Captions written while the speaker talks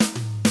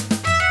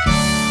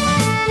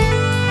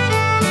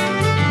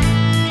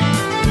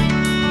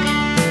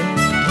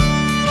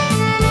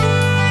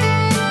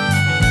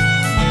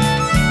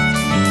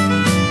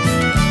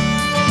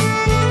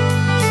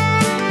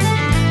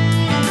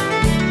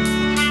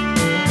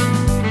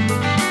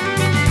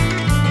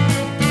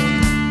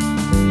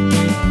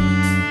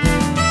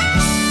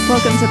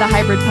Welcome to the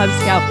Hybrid Pub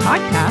Scout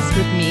podcast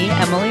with me,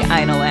 Emily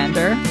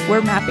Einolander.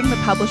 We're mapping the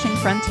publishing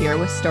frontier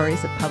with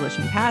stories of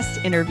publishing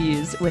past,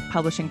 interviews with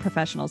publishing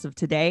professionals of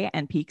today,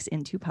 and peeks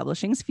into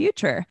publishing's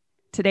future.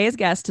 Today's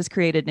guest has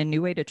created a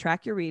new way to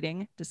track your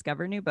reading,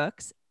 discover new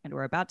books, and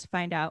we're about to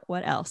find out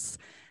what else.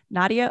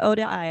 Nadia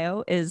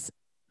Oda-Ayo is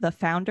the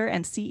founder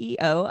and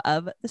CEO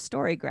of The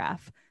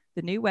Storygraph,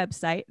 the new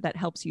website that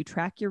helps you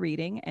track your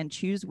reading and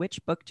choose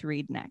which book to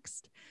read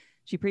next.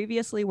 She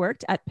previously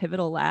worked at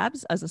Pivotal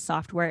Labs as a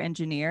software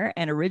engineer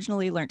and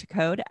originally learned to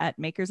code at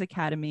Makers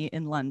Academy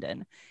in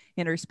London.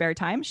 In her spare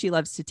time, she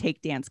loves to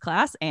take dance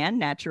class and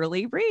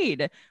naturally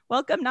read.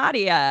 Welcome,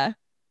 Nadia.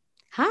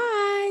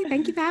 Hi,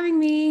 thank you for having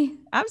me.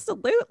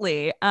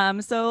 Absolutely.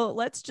 So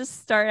let's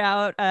just start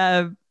out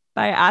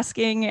by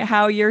asking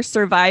how you're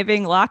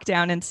surviving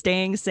lockdown and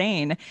staying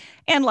sane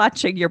and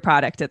launching your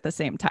product at the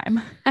same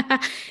time.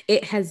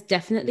 It has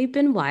definitely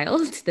been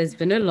wild. There's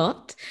been a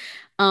lot.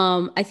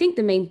 I think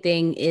the main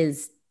thing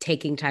is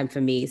taking time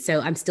for me. So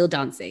I'm still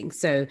dancing.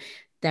 So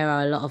there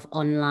are a lot of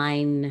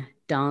online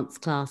dance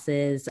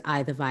classes,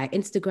 either via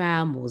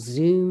Instagram or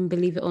Zoom,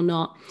 believe it or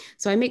not.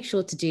 So I make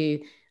sure to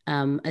do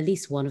at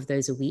least one of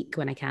those a week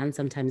when I can,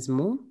 sometimes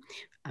more.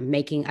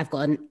 I've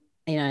got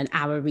an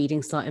hour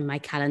reading slot in my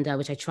calendar,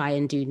 which I try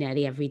and do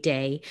nearly every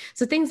day.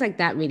 So things like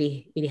that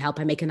really, really help.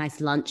 I make a nice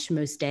lunch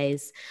most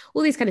days.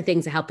 All these kind of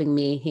things are helping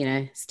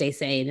me, stay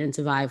sane and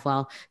survive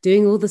while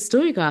doing all the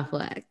Storygraph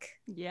work.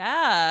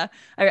 Yeah,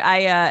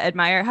 I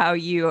admire how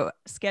you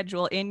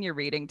schedule in your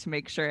reading to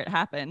make sure it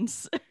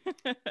happens.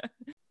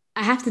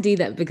 I have to do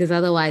that because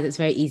otherwise it's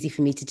very easy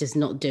for me to just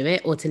not do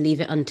it or to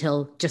leave it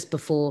until just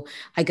before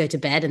I go to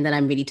bed, and then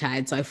I'm really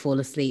tired, so I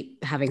fall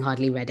asleep having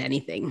hardly read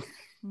anything.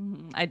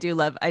 I do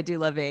love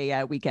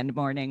a weekend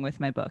morning with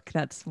my book.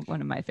 That's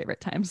one of my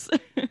favorite times.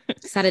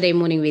 Saturday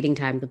morning reading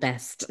time, the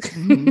best.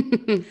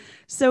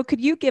 So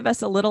could you give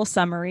us a little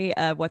summary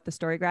of what the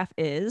Storygraph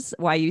is,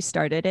 why you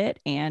started it,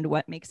 and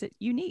what makes it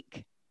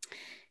unique?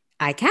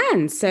 I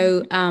can.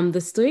 So the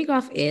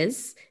Storygraph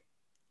is,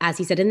 as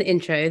you said in the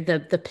intro,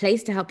 the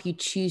place to help you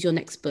choose your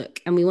next book.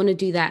 And we want to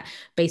do that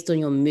based on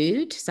your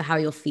mood, so how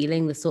you're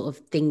feeling, the sort of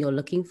thing you're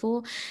looking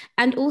for,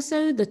 and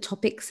also the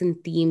topics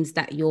and themes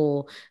that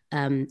you're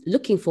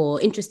looking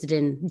for, interested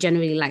in,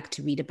 generally like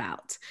to read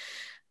about.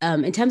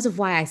 In terms of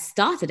why I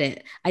started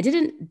it, I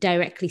didn't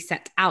directly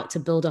set out to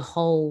build a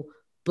whole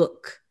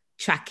book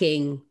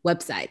tracking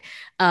website.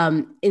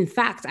 In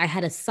fact, I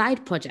had a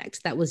side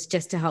project that was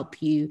just to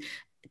help you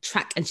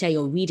track and share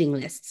your reading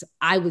lists.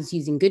 I was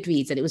using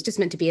Goodreads, and it was just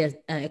meant to be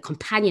a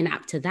companion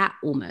app to that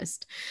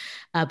almost.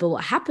 But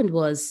what happened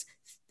was,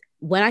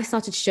 when I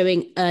started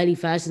showing early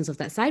versions of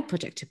that side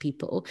project to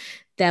people,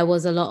 there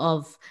was a lot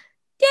of,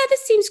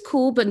 this seems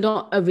cool, but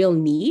not a real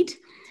need.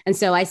 And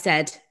so I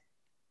said,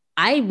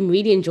 I'm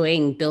really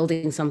enjoying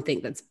building something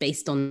that's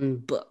based on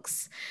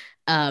books.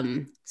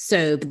 But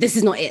this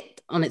is not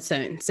it on its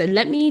own. So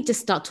let me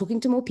just start talking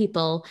to more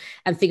people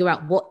and figure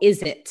out what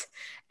is it.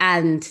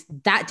 And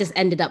that just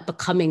ended up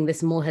becoming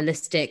this more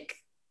holistic,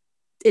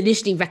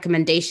 initially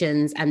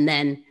recommendations and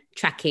then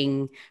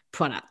tracking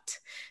product.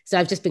 So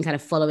I've just been kind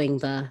of following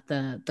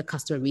the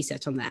customer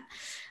research on that.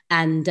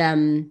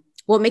 And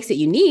what makes it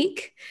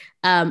unique,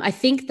 I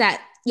think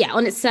that,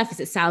 on its surface,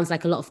 it sounds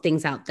like a lot of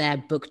things out there,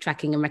 book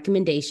tracking and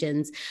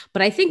recommendations.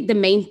 But I think the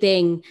main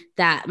thing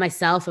that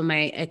myself and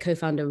my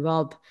co-founder,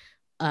 Rob,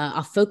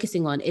 are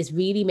focusing on is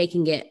really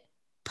making it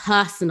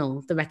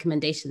personal, the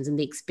recommendations and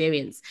the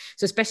experience.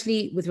 So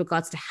especially with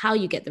regards to how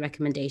you get the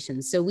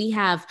recommendations. So we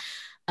have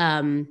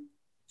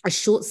a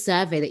short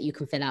survey that you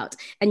can fill out,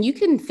 and you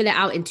can fill it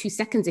out in 2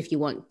 seconds if you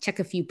want, check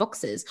a few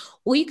boxes,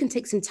 or you can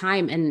take some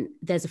time and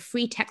there's a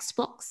free text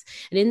box.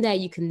 And in there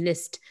you can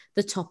list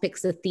the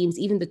topics, the themes,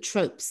 even the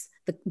tropes,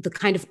 the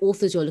kind of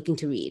authors you're looking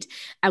to read.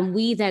 And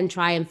we then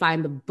try and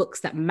find the books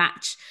that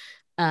match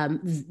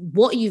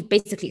what you've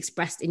basically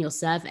expressed in your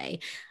survey.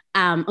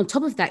 On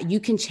top of that,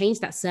 you can change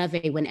that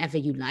survey whenever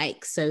you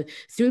like. So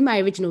through my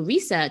original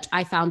research,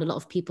 I found a lot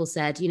of people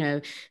said,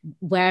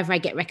 wherever I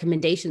get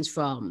recommendations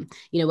from,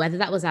 whether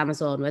that was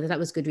Amazon, whether that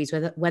was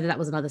Goodreads, whether that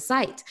was another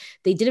site,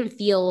 they didn't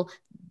feel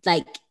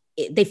like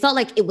they felt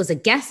like it was a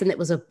guess, and it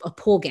was a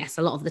poor guess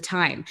a lot of the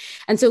time.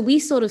 And so we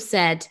sort of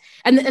said,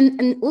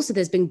 and also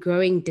there's been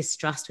growing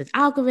distrust with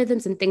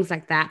algorithms and things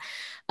like that.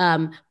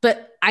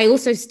 But I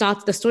also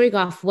started the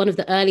Storygraph. One of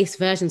the earliest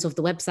versions of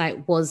the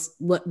website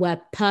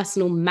were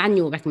personal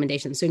manual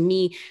recommendations. So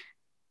me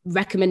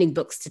recommending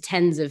books to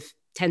tens and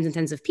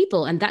tens of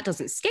people, and that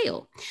doesn't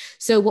scale.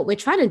 So what we're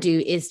trying to do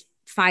is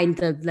find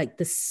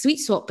the sweet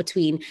spot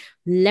between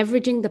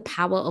leveraging the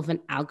power of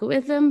an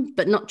algorithm,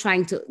 but not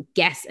trying to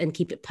guess and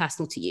keep it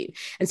personal to you.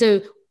 And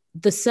so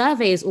the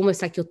survey is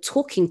almost like you're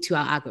talking to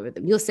our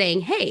algorithm. You're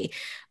saying, hey,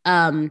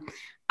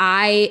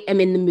 I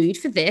am in the mood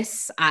for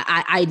this.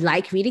 I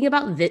like reading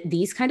about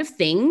these kind of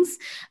things,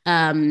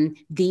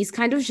 these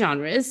kind of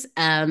genres.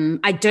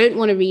 I don't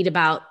want to read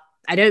about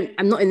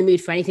I'm not in the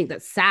mood for anything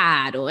that's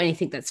sad or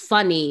anything that's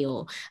funny,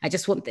 or I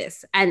just want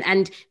this.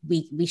 And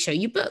we show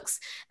you books.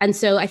 And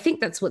so I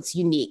think that's what's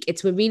unique.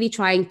 We're really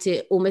trying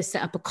to almost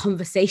set up a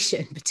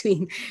conversation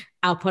between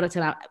our product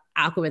and our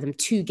algorithm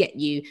to get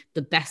you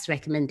the best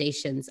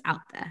recommendations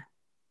out there.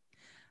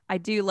 I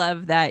do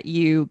love that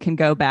you can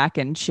go back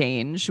and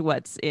change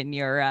what's in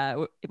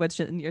your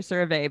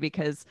survey,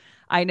 because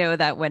I know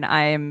that when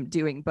I'm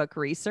doing book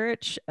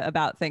research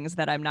about things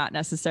that I'm not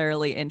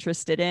necessarily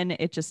interested in,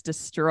 it just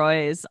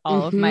destroys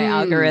all of my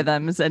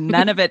algorithms, and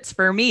none of it's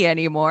for me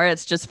anymore.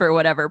 It's just for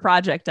whatever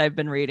project I've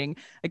been reading.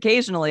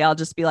 Occasionally I'll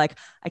just be like,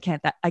 I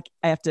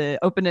have to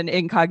open an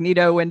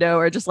incognito window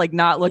or just like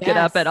not look it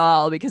up at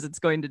all, because it's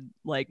going to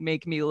like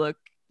make me look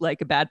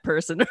like a bad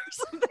person or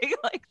something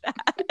like that.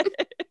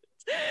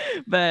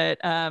 But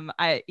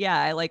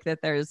I like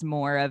that there's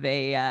more of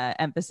a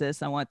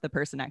emphasis on what the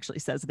person actually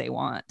says they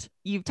want.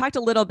 You've talked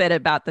a little bit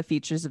about the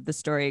features of the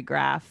story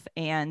graph,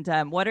 and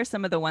what are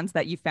some of the ones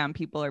that you found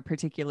people are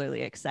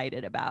particularly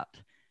excited about?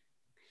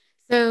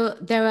 So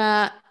there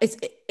are,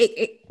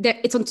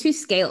 it's on two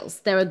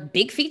scales. There are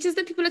big features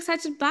that people are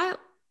excited about,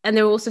 and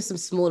there are also some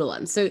smaller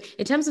ones. So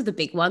in terms of the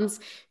big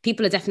ones,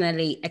 people are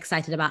definitely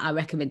excited about our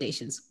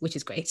recommendations, which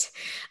is great.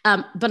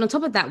 But on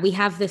top of that, we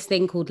have this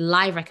thing called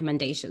live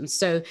recommendations.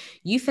 So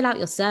you fill out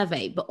your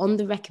survey, but on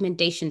the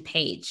recommendation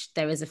page,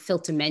 there is a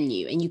filter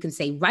menu, and you can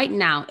say, right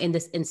now, in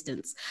this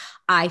instance,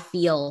 I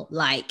feel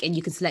like, and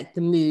you can select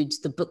the mood,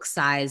 the book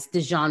size,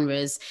 the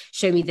genres,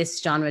 show me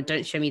this genre,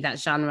 don't show me that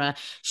genre,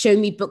 show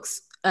me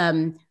books.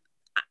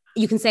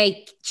 You can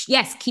say,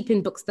 yes, keep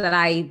in books that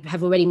I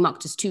have already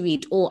marked as to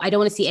read, or I don't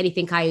want to see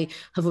anything I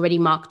have already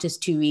marked as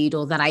to read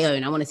or that I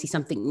own. I want to see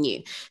something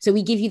new. So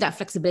we give you that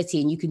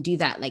flexibility, and you can do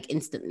that like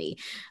instantly.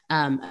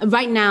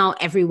 Right now,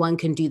 everyone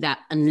can do that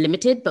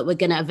unlimited, but we're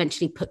going to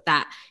eventually put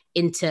that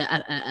into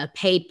a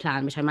paid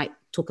plan, which I might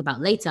talk about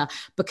later,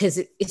 because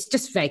it's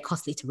just very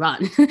costly to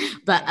run.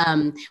 But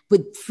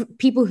with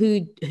people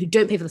who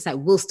don't pay for the site,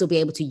 will still be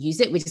able to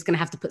use it. We're just going to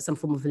have to put some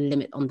form of a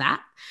limit on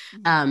that.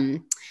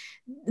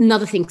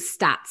 Another thing,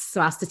 stats.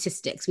 So our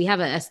statistics, we have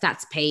a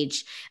stats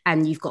page,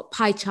 and you've got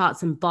pie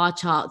charts and bar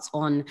charts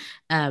on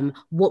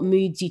what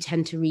moods you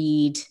tend to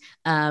read,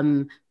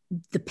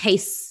 the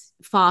pace,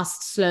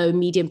 fast, slow,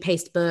 medium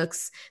paced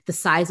books, the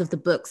size of the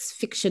books,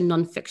 fiction,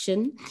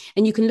 non-fiction.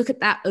 And you can look at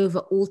that over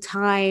all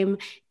time,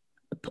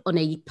 on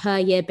a per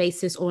year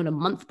basis or on a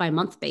month by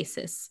month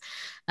basis.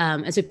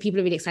 And so people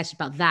are really excited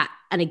about that.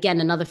 And again,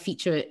 another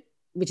feature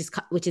which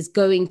is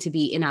going to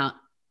be in our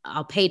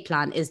paid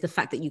plan is the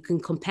fact that you can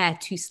compare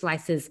two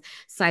slices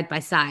side by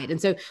side. And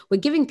so we're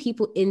giving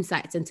people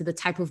insights into the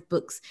type of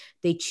books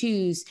they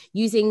choose,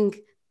 using,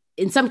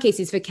 in some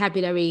cases,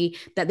 vocabulary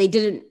that they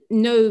didn't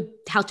know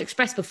how to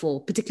express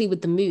before, particularly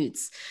with the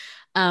moods.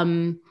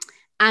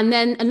 And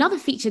then another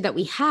feature that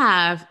we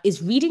have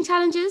is reading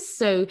challenges.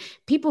 So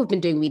people have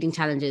been doing reading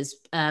challenges,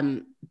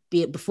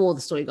 be it before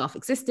the Story Graph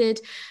existed.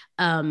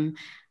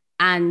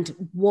 And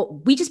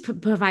what we just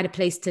provide a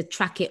place to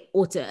track it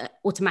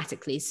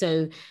automatically.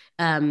 So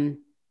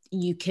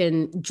you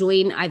can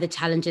join either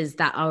challenges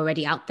that are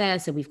already out there.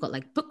 So we've got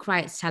like Book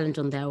Rights Challenge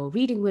on there, or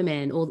Reading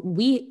Women, or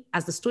we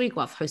as the Story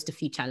Graph host a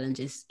few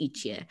challenges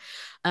each year.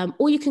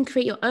 Or you can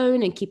create your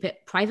own and keep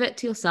it private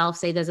to yourself.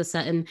 Say there's a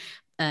certain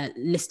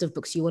list of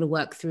books you want to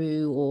work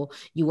through, or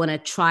you want to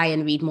try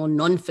and read more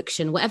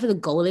nonfiction. Whatever the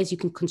goal is, you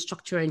can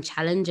construct your own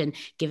challenge and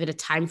give it a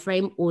time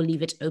frame, or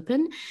leave it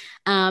open.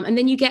 And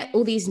then you get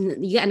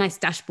a nice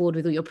dashboard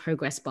with all your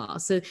progress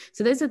bars. So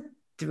those are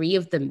three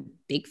of the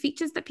big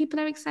features that people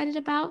are excited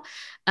about.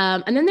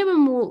 And then there are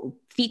more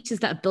features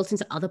that are built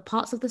into other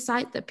parts of the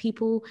site that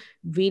people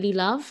really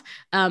love.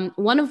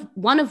 One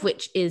of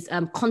which is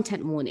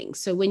content warnings.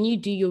 So when you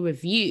do your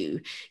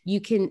review, you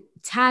can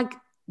tag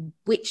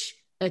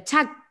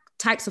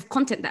types of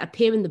content that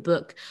appear in the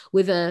book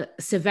with a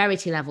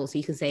severity level. So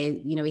you can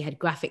say, we had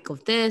graphic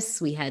of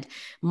this, we had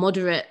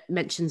moderate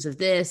mentions of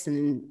this,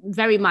 and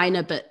very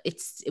minor, but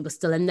it was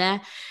still in there.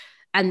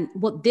 And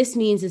what this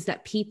means is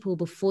that people,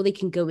 before they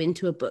can go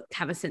into a book,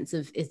 have a sense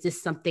of, is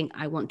this something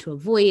I want to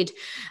avoid?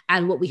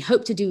 And what we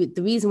hope to do,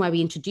 the reason why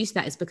we introduce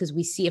that is because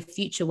we see a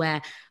future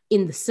where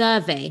in the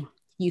survey,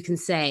 you can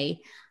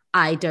say,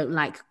 I don't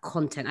like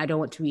content. I don't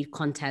want to read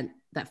content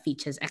that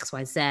features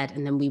XYZ,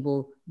 and then we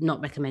will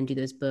not recommend you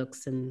those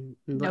books. And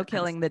no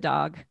killing the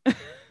dog.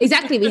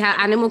 Exactly. We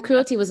had animal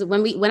cruelty was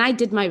when I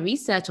did my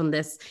research on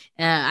this,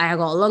 I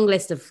got a long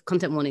list of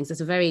content warnings.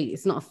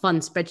 It's not a fun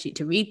spreadsheet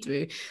to read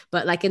through,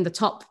 but like in the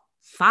top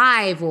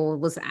 5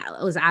 was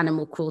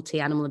animal cruelty,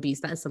 animal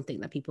abuse. That is something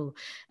that people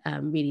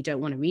really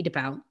don't want to read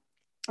about.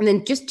 And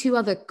then just 2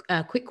 other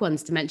quick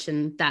ones to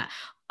mention that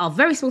are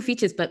very small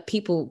features, but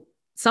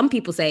some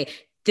people say,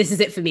 this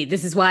is it for me.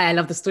 This is why I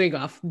love the Story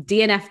Graph.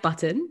 DNF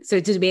button. So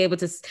to be able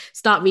to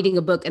start reading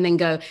a book and then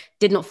go,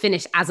 did not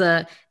finish as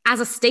a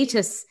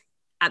status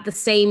at the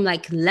same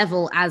like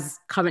level as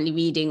currently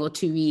reading or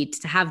to read.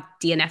 To have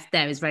DNF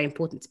there is very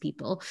important to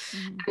people.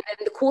 And then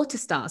the quarter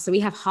stars. So we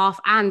have half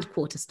and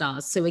quarter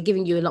stars. So we're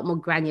giving you a lot more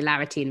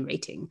granularity in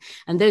rating.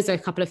 And those are a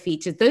couple of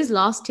features. Those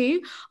last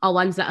two are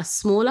ones that are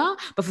smaller,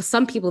 but for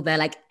some people, they're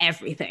like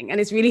everything.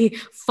 And it's really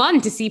fun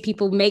to see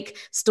people make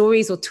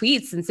stories or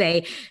tweets and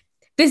say,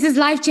 this is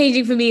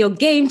life-changing for me or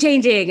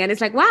game-changing. And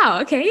it's like, wow,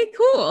 okay,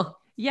 cool.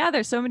 Yeah,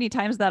 there's so many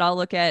times that I'll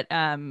look at,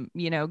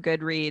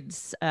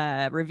 Goodreads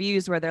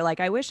reviews where they're like,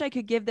 I wish I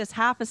could give this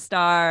half a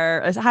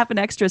star, half an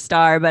extra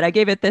star, but I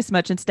gave it this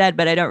much instead,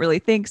 but I don't really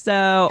think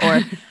so. Or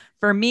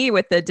for me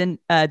with the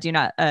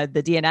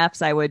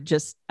DNFs,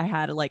 I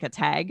had like a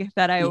tag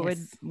that I would,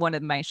 one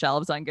of my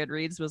shelves on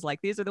Goodreads was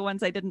like, these are the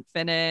ones I didn't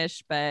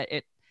finish, but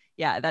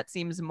that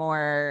seems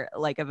more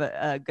like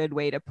a good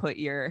way to put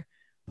your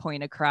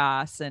point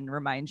across and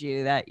remind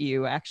you that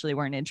you actually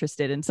weren't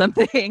interested in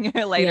something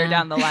later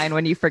down the line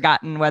when you've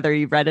forgotten whether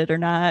you've read it or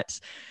not,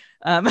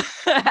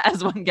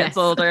 as one gets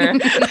older.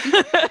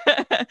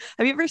 Have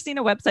you ever seen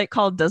a website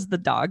called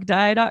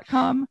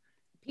doesthedogdie.com?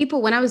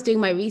 People, when I was doing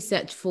my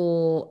research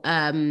for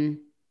the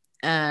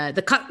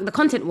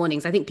content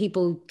warnings, I think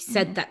people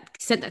sent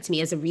that to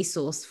me as a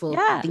resource for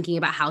thinking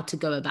about how to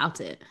go about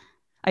it.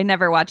 I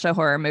never watch a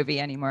horror movie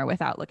anymore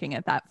without looking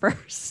at that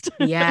first.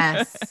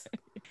 Yes.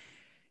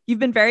 You've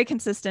been very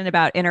consistent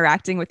about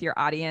interacting with your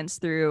audience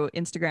through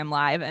Instagram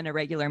Live and a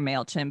regular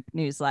MailChimp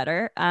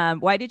newsletter.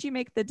 Why did you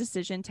make the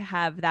decision to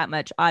have that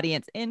much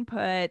audience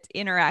input,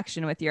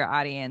 interaction with your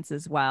audience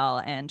as well,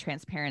 and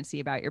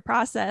transparency about your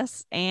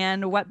process?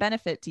 And what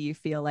benefit do you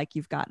feel like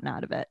you've gotten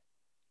out of it?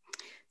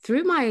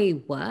 Through my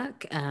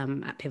work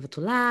at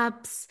Pivotal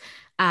Labs,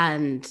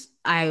 and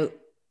I'm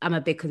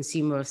a big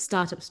consumer of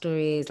startup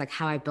stories, like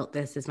How I Built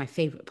This is my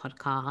favorite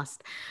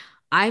podcast.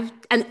 And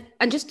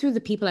just through the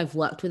people I've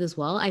worked with as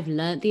well, I've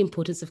learned the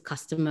importance of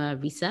customer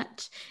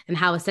research and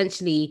how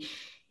essentially,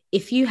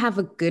 if you have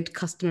a good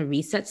customer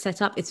research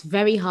setup, it's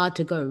very hard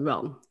to go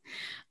wrong.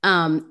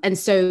 And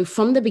so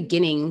from the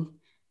beginning,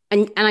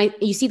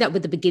 you see that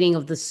with the beginning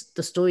of the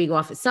story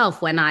graph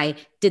itself, when I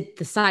did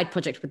the side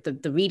project with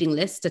the reading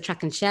list to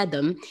track and share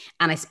them,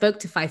 and I spoke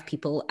to 5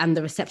 people and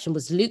the reception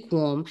was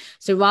lukewarm.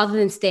 So rather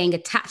than staying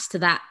attached to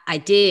that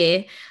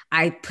idea,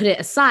 I put it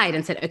aside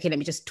and said, okay, let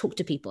me just talk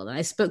to people. And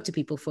I spoke to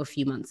people for a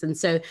few months. And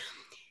so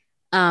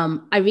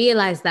I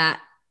realized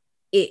that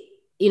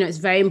it's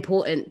very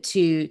important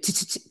to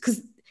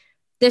because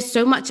there's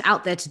so much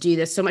out there to do.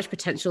 There's so much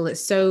potential.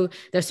 There's so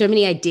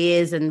many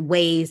ideas and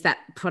ways that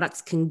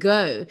products can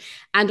go.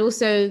 And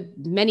also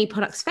many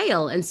products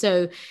fail. And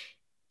so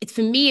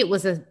for me, it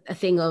was a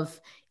thing of,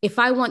 if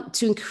I want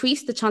to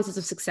increase the chances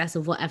of success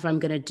of whatever I'm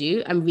going to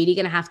do, I'm really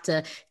going to have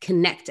to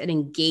connect and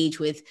engage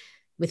with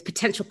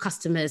potential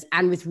customers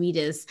and with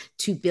readers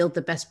to build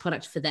the best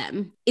product for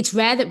them. It's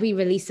rare that we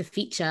release a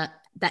feature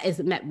that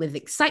isn't met with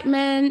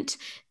excitement,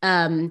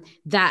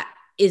 that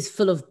is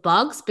full of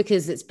bugs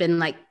because it's been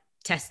like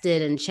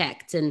tested and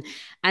checked,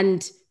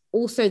 and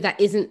also that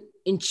isn't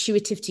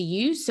intuitive to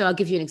use. So I'll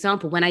give you an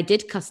example. When I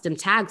did custom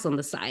tags on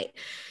the site,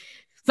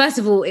 first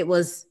of all, it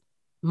was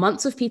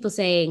months of people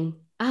saying,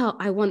 oh,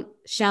 I want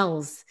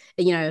shells,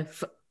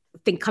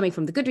 coming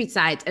from the Goodreads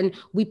side. And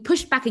we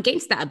pushed back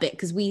against that a bit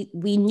because we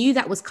knew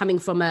that was coming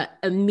from an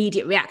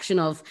immediate reaction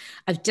of,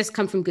 I've just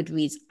come from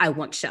Goodreads, I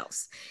want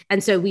shells.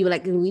 And so we were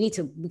like, we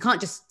can't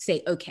just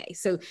say, okay.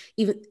 So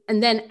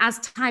and then as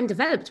time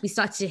developed, we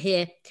started to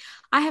hear,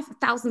 I have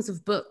thousands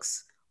of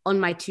books on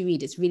my to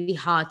read. It's really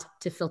hard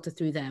to filter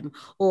through them.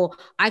 Or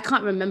I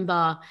can't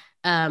remember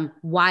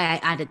why I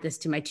added this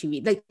to my to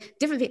read, like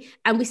different things.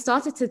 And we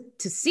started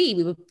to see,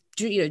 we were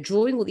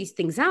drawing all these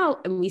things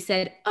out, and we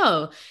said,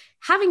 oh,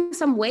 having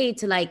some way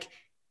to like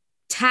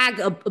tag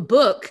a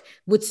book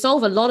would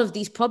solve a lot of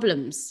these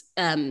problems.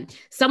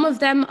 Some of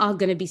them are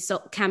going to be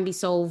can be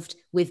solved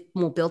with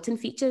more built-in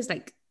features,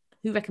 like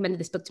who recommended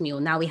this book to me? Or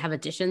now we have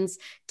editions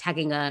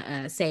tagging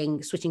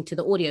saying switching to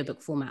the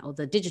audiobook format or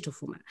the digital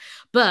format.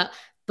 But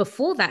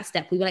before that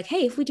step, we were like,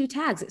 hey, if we do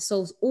tags, it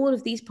solves all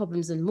of these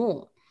problems and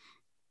more.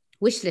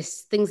 Wish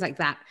lists, things like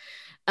that.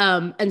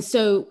 And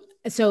so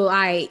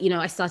I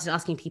started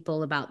asking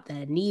people about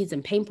their needs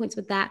and pain points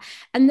with that.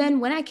 And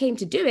then when I came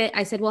to do it,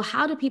 I said, well,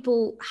 how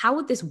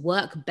would this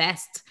work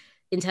best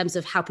in terms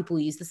of how people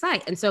use the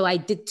site? And so I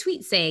did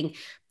tweets saying,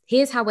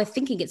 here's how we're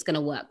thinking it's going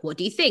to work. What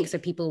do you think? So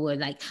people were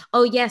like,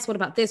 oh, yes, what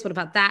about this? What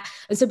about that?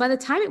 And so by the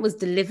time it was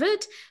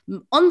delivered,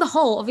 on the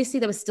whole, obviously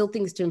there were still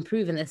things to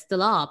improve, and there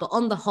still are, but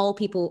on the whole,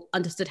 people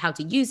understood how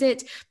to use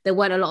it. There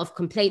weren't a lot of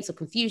complaints or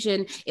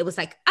confusion. It was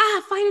like,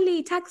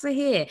 finally, tags are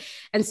here.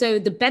 And so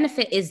the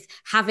benefit is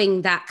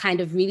having that kind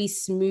of really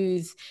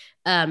smooth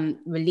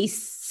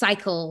release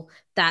cycle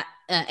that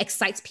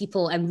excites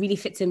people and really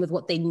fits in with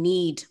what they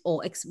need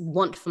or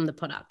want from the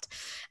product.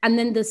 And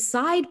then the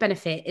side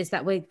benefit is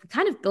that we're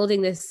kind of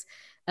building this,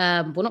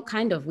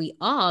 we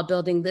are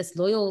building this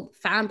loyal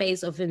fan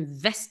base of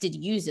invested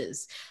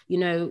users.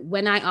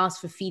 When I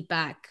ask for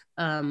feedback,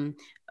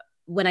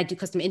 when I do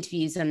customer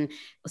interviews, and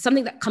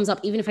something that comes up,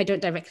 even if I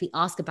don't directly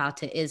ask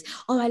about it, is,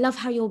 oh, I love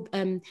how you're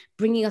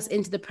bringing us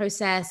into the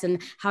process,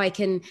 and how I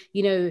can,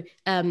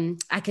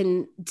 I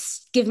can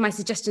give my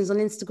suggestions on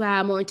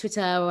Instagram or on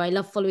Twitter, or I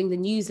love following the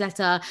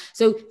newsletter.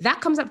 So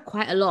that comes up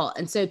quite a lot.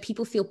 And so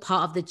people feel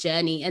part of the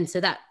journey. And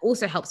so that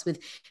also helps with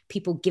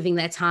people giving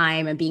their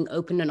time and being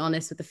open and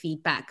honest with the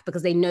feedback,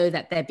 because they know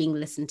that they're being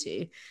listened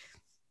to.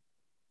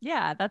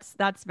 Yeah,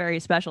 that's very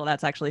special.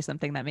 That's actually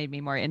something that made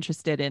me more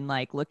interested in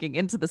like looking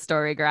into the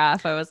story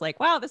graph. I was like,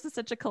 wow, this is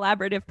such a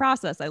collaborative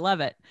process. I love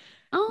it.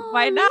 Oh,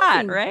 why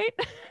not? Right?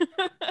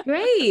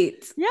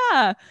 Great.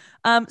 Yeah.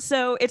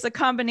 So it's a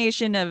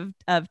combination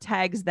of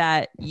tags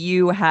that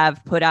you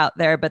have put out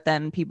there, but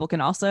then people can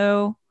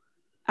also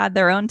add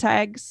their own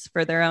tags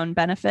for their own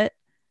benefit.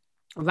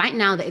 Right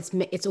now that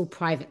it's all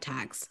private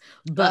tags,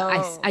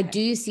 but I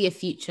do see a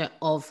future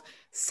of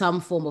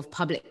some form of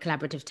public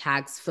collaborative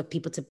tags for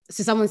people to.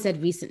 So someone said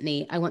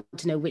recently, I want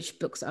to know which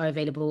books are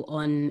available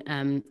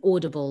on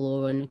Audible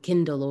or on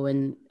Kindle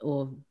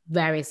or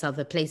various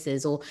other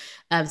places, or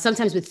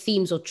sometimes with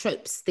themes or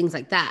tropes, things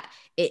like that.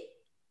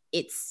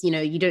 It's,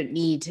 you don't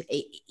need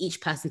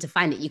each person to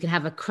find it. You can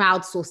have a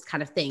crowdsourced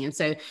kind of thing. And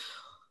so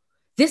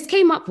this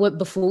came up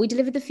before we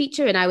delivered the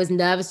feature, and I was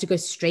nervous to go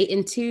straight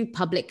into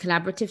public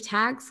collaborative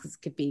tags because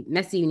it could be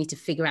messy. You need to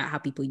figure out how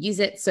people use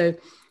it. So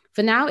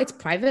for now, it's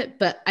private,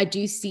 but I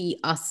do see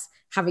us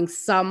having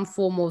some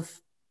form of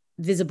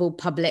visible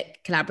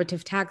public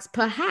collaborative tags.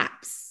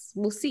 Perhaps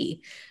we'll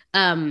see.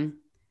 I'll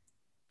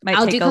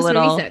do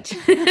customer research.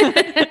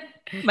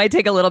 Might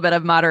take a little bit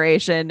of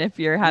moderation if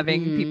you're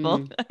having people.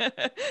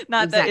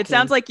 Not exactly. That it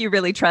sounds like you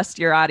really trust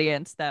your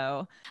audience,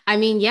 though. I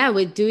mean, yeah,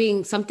 we're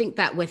doing something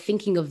that we're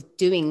thinking of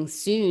doing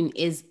soon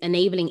is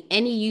enabling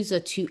any user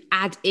to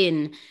add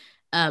in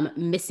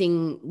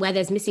where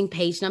there's missing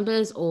page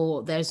numbers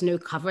or there's no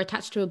cover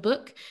attached to a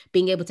book,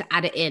 being able to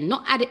add it in,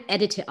 not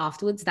edit it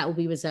afterwards. That will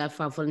be reserved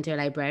for our volunteer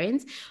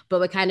librarians. But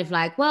we're kind of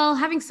like, well,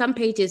 having some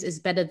pages is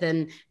better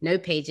than no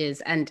pages.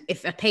 And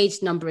if a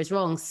page number is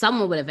wrong,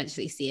 someone will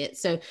eventually see it.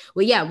 So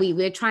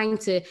we're trying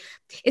to,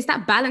 it's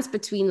that balance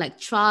between like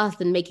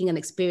trust and making an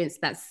experience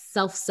that's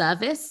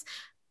self-service,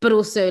 but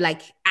also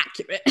like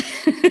accurate.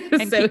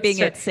 And so keeping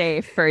it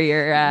safe for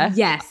your,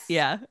 yes.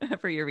 Yeah,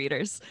 for your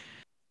readers.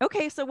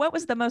 Okay, so what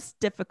was the most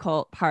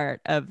difficult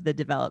part of the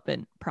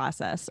development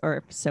process,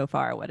 or so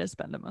far, what has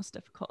been the most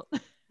difficult?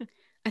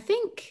 I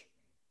think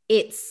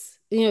it's,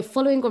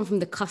 following on from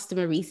the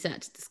customer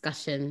research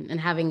discussion and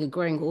having a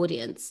growing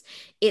audience,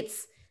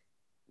 it's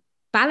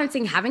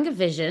balancing having a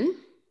vision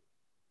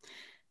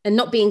and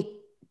not being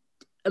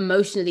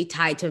emotionally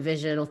tied to a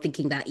vision or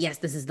thinking that, yes,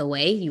 this is the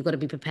way, you've got to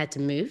be prepared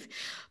to move,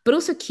 but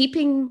also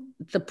keeping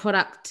the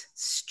product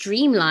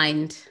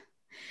streamlined.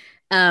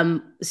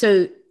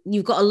 So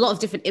you've got a lot of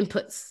different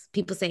inputs,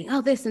 people saying,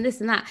 oh, this and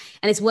this and that.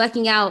 And it's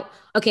working out,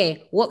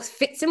 okay, what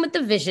fits in with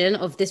the vision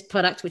of this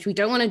product, which we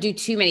don't want to do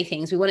too many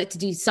things. We want it to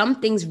do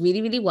some things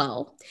really, really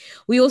well.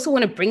 We also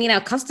want to bring in our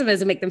customers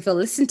and make them feel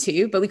listened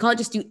to, but we can't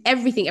just do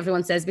everything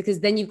everyone says, because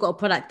then you've got a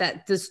product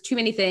that does too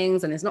many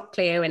things and it's not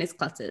clear and it's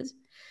cluttered.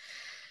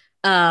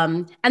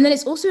 And then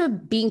it's also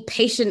being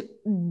patient,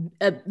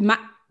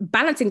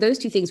 balancing those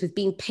two things with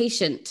being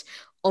patient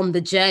on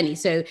the journey.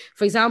 So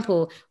for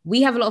example,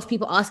 we have a lot of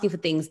people asking for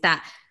things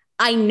that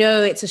I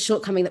know it's a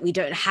shortcoming that we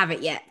don't have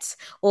it yet,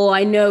 or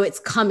I know it's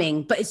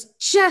coming, but it's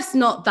just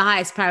not the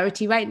highest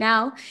priority right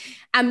now.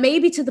 And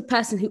maybe to the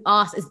person who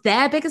asked is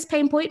their biggest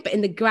pain point, but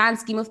in the grand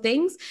scheme of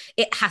things,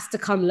 it has to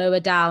come lower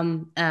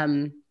down.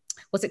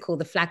 What's it called?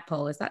 The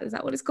flagpole. Is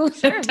that what it's called?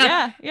 Sure,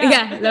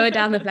 yeah. Lower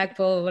down the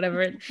flagpole,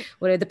 whatever,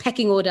 the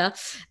pecking order.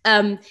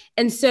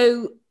 And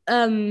so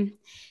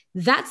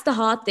that's the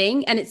hard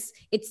thing. And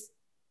it's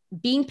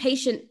being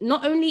patient,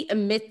 not only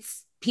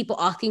amidst people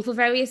asking for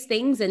various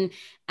things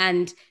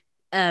and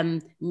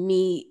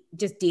me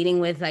just dealing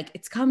with like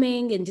it's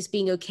coming and just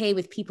being okay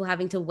with people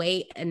having to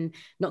wait and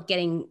not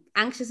getting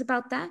anxious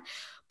about that,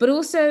 but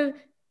also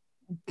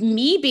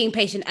me being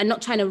patient and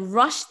not trying to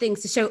rush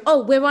things to show,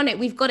 oh, we're on it,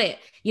 we've got it.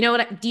 Do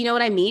you know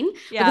what I mean?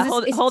 Yeah,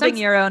 holding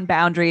your own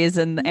boundaries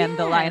and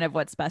the line of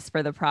what's best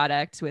for the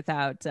product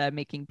without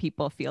making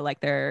people feel like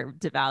they're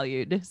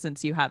devalued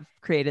since you have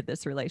created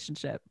this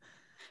relationship.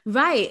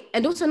 Right.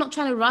 And also not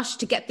trying to rush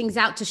to get things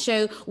out to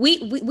show we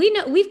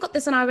know we've got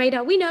this on our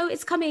radar. We know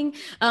it's coming.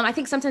 I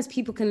think sometimes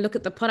people can look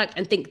at the product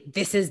and think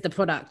this is the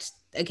product.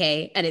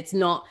 Okay. And it's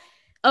not,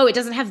 oh, it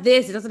doesn't have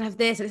this. It doesn't have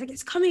this. And it's like,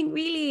 it's coming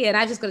really. And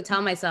I just got to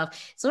tell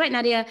myself, it's all right,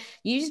 Nadia,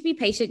 you just be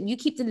patient. You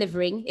keep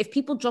delivering. If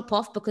people drop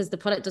off because the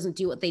product doesn't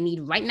do what they need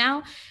right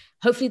now,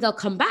 hopefully they'll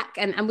come back.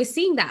 And we're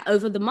seeing that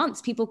over the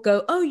months. People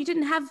go, oh, you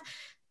didn't have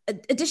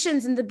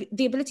additions and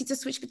the ability to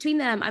switch between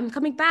them. I'm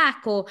coming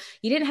back, or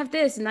you didn't have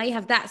this and now you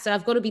have that. So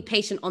I've got to be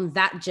patient on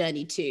that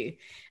journey too.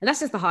 And that's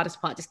just the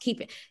hardest part. Just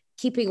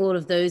keeping all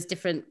of those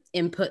different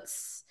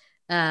inputs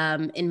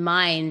in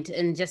mind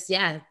and just,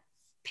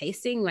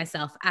 pacing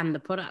myself and the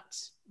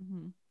product.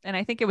 Mm-hmm. And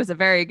I think it was a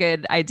very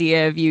good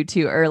idea of you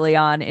to early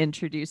on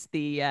introduce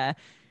the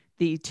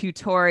the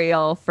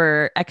tutorial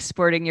for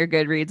exporting your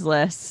Goodreads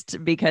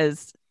list,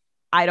 because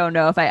I don't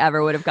know if I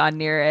ever would have gone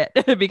near it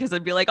because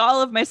I'd be like,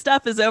 all of my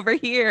stuff is over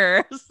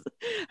here.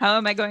 How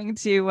am I going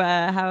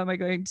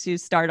to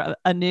start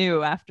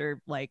anew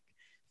after like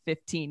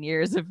 15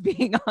 years of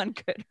being on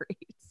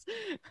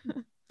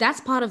Goodreads?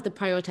 That's part of the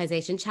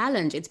prioritization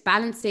challenge. It's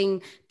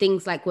balancing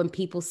things like when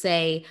people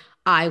say,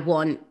 I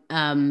want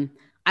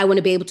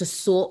to be able to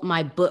sort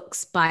my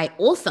books by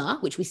author,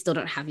 which we still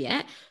don't have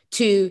yet,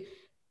 to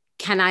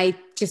can I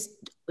just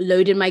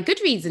load in my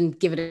Goodreads and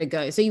give it a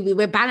go? So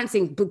we're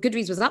balancing, but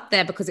Goodreads was up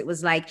there because it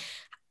was like,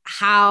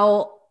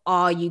 how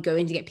are you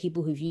going to get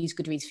people who've used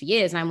Goodreads for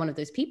years? And I'm one of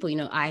those people,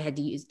 I had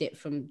used it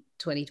from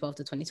 2012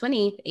 to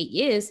 2020, 8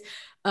 years,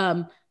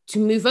 to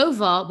move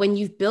over when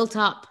you've built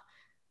up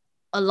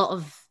a lot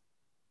of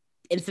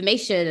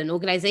information and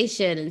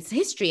organization and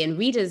history, and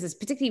readers,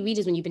 particularly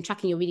readers, when you've been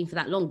tracking your reading for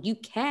that long, you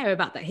care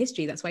about that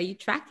history. That's why you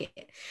track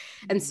it.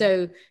 And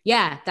so,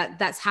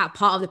 that's how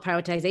part of the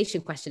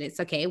prioritization question. It's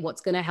okay,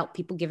 what's going to help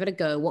people give it a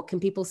go? What can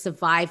people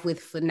survive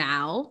with for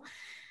now?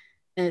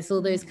 And it's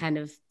all those kind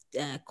of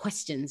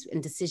questions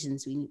and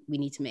decisions we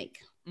need to make.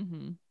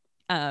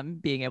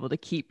 Being able to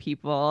keep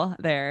people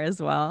there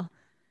as well.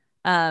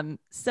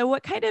 So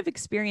what kind of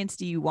experience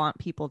do you want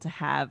people to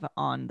have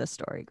on the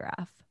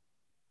StoryGraph?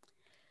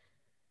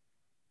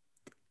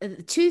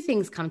 Two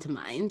things come to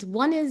mind.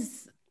 One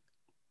is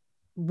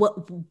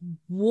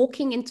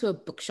walking into a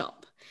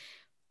bookshop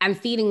and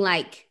feeling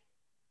like,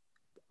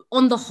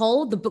 on the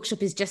whole, the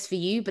bookshop is just for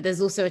you, but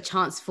there's also a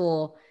chance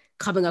for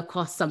coming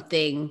across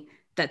something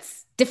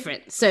that's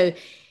different. So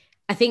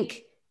I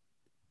think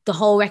the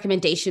whole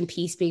recommendation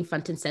piece being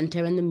front and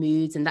center, and the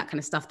moods and that kind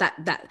of stuff,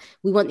 that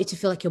we want you to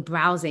feel like you're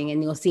browsing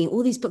and you're seeing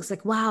all these books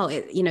like, wow,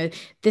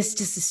 this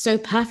just is so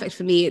perfect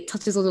for me. It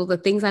touches on all the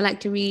things I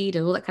like to read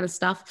and all that kind of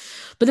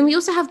stuff. But then we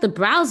also have the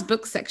browse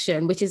book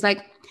section, which is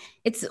like,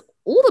 it's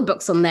all the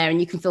books on there, and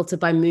you can filter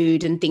by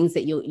mood and things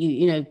that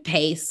you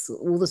pace,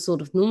 all the sort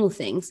of normal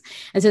things.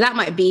 And so that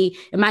might be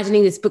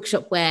imagining this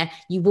bookshop where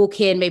you walk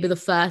in, maybe the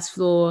first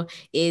floor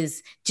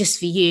is just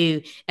for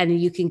you,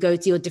 and you can go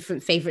to your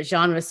different favorite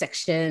genre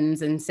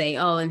sections and say,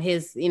 oh, and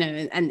here's,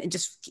 and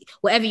just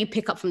whatever you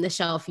pick up from the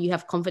shelf, you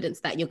have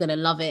confidence that you're going to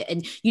love it.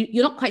 And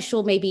you're not quite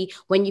sure maybe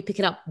when you pick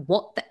it up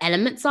what the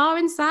elements are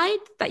inside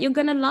that you're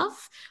going to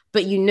love,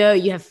 but you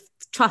have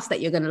trust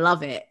that you're going to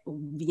love it,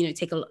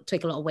 take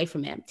a lot away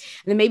from it. And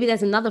then maybe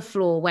there's another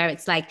floor where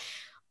it's like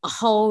a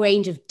whole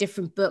range of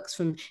different books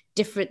from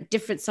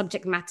different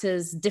subject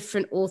matters,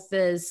 different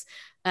authors,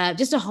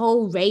 just a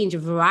whole range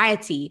of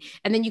variety.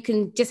 And then you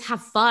can just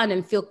have fun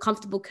and feel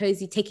comfortable,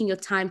 cozy, taking your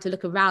time to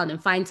look around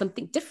and find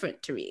something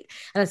different to read.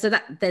 And so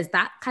that there's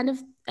that kind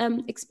of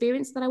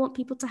experience that I want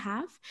people to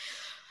have.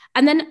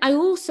 And then I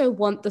also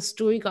want the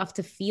StoryGraph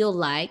to feel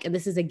like, and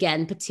this is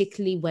again,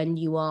 particularly when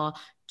you are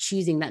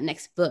choosing that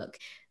next book,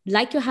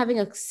 like you're having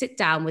a sit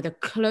down with a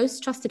close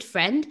trusted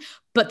friend,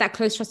 but that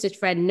close trusted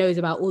friend knows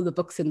about all the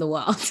books in the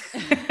world.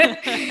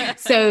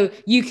 So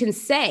you can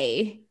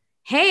say,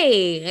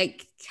 hey,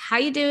 like, how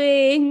you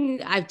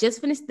doing? I've just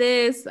finished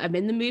this. I'm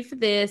in the mood for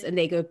this. And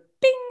they go,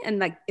 bing, and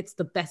like, it's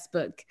the best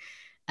book.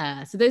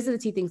 So those are the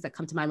two things that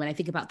come to mind when I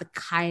think about the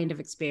kind of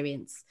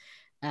experience.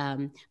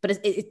 But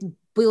it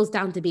boils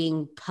down to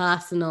being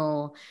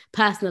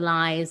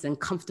personalized and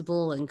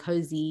comfortable and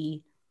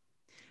cozy.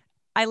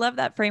 I love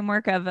that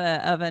framework of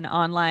an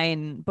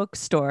online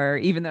bookstore,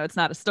 even though it's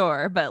not a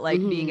store, but like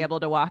being able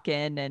to walk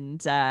in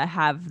and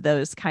have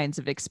those kinds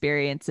of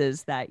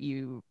experiences that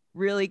you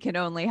really can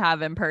only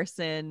have in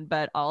person,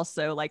 but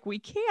also like we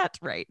can't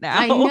right now.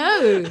 I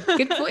know.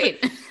 Good point.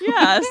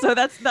 Yeah. So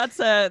that's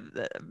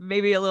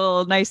maybe a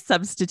little nice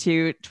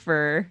substitute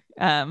for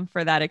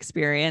that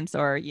experience,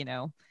 or,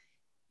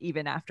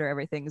 even after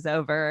everything's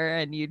over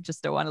and you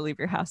just don't want to leave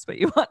your house, but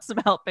you want some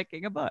help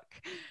picking a book.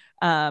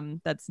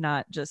 That's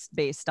not just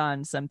based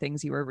on some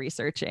things you were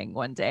researching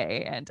one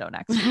day and don't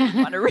actually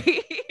want to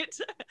read.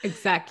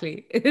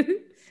 Exactly.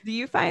 Do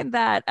you find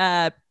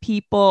that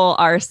people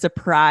are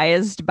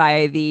surprised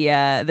by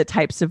the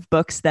types of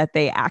books that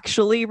they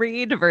actually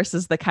read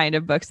versus the kind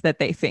of books that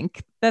they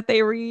think that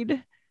they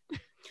read?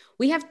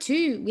 We have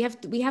two.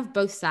 We have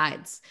both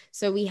sides.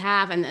 So we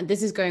have, and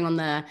this is going on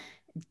the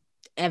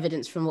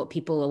evidence from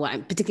particularly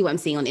what I'm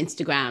seeing on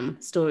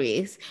Instagram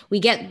stories.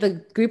 We get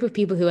the group of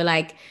people who are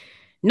like,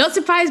 not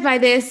surprised by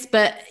this,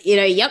 but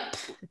yep,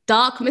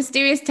 dark,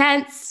 mysterious,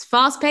 tense,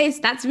 fast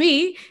paced, that's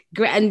me.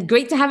 And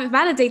great to have it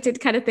validated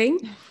kind of thing.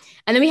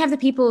 And then we have the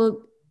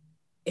people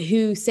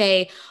who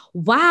say,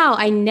 wow,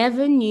 I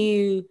never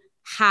knew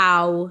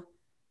how.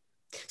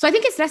 So I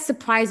think it's less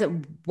surprise at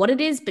what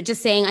it is, but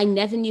just saying, I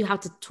never knew how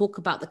to talk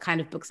about the kind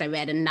of books I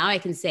read. And now I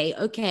can say,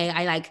 okay,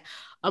 I like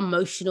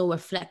emotional,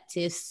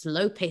 reflective,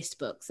 slow-paced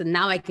books. And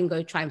now I can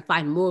go try and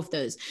find more of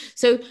those.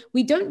 So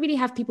we don't really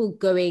have people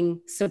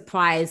going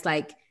surprised,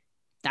 like,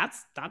 that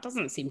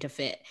doesn't seem to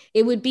fit.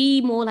 It would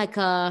be more like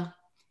a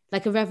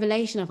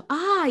revelation of,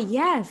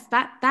 yes,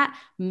 that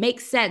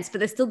makes sense. But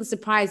there's still the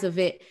surprise of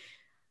it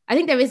I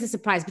think there is a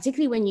surprise,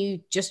 particularly when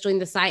you just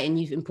joined the site and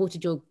you've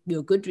imported your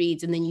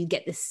Goodreads, and then you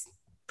get this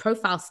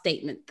profile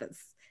statement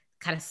that's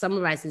kind of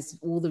summarizes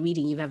all the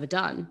reading you've ever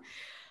done.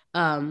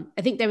 I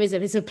think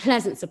it's a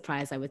pleasant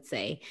surprise, I would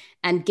say,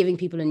 and giving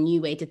people a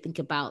new way to think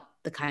about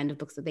the kind of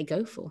books that they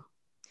go for.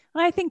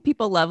 Well, I think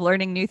people love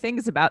learning new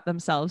things about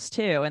themselves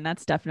too, and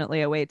that's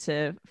definitely a way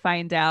to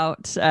find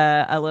out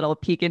a little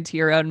peek into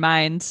your own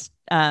mind,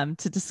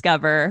 to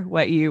discover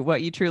what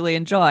you truly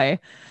enjoy.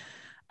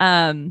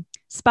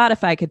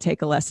 Spotify could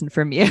take a lesson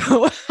from you.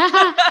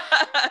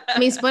 I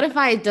mean,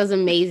 Spotify does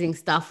amazing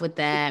stuff with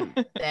their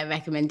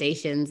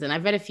recommendations, and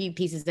I've read a few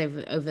pieces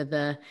over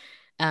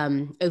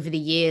the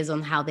years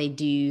on how they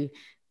do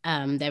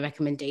their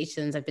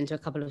recommendations. I've been to a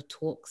couple of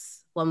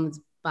talks. One was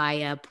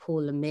by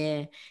Paul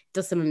Lemire,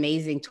 does some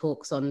amazing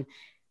talks on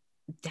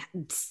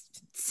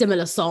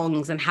similar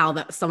songs and how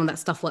some of that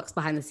stuff works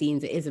behind the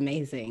scenes. It is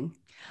amazing.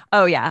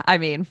 Oh yeah. I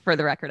mean, for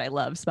the record, I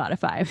love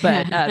Spotify,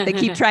 but they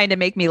keep trying to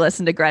make me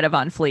listen to Greta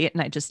Van Fleet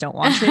and I just don't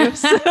want to.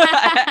 So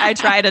I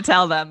try to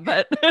tell them,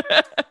 but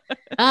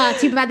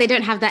too bad they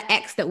don't have that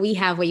X that we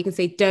have where you can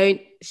say,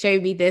 don't show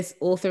me this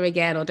author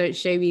again, or don't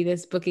show me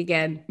this book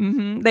again.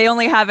 Mm-hmm. They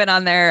only have it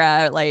on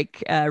their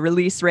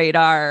release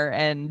radar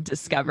and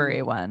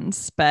discovery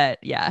ones. But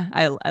yeah,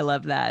 I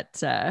love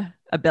that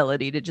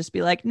ability to just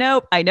be like,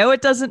 nope, I know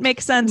it doesn't make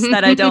sense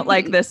that I don't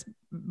like this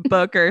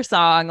book or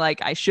song.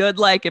 Like I should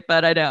like it,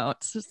 but I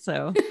don't.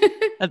 So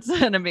that's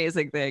an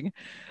amazing thing.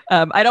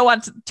 I don't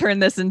want to turn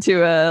this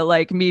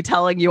into me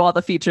telling you all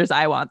the features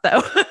I want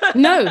though.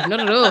 No, not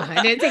at all.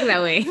 I didn't take it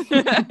that way.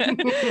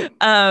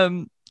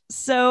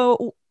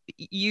 So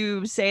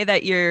you say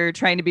that you're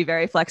trying to be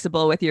very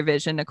flexible with your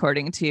vision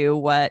according to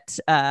what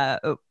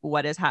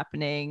is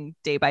happening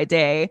day by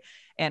day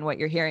and what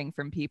you're hearing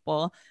from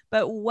people.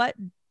 But what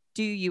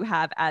do you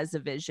have as a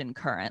vision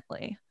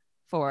currently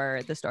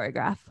for the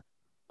Storygraph?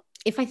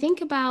 If I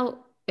think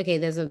about,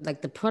 there's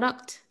the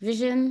product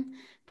vision,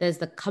 there's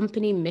the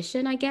company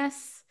mission, I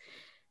guess.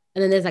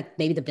 And then there's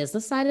maybe the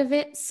business side of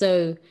it.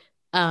 So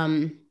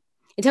in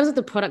terms of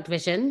the product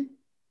vision,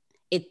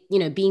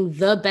 being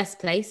the best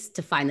place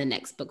to find the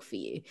next book for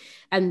you.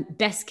 And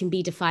best can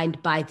be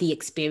defined by the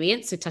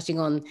experience. So touching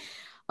on,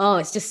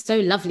 it's just so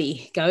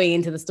lovely going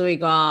into the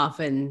Storygraph,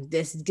 and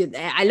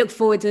I look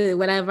forward to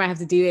whenever I have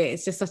to do it.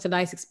 It's just such a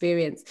nice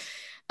experience.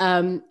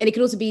 And it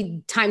can also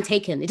be time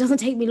taken. It doesn't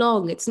take me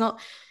long. It's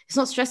not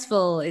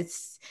stressful.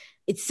 It's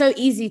so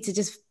easy to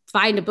just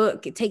find a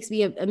book. It takes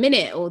me a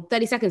minute or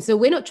 30 seconds. So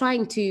we're not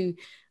trying to,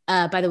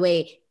 by the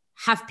way,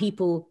 have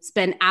people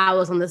spend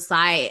hours on the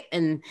site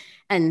and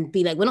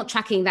be like, we're not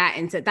tracking that.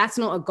 And so that's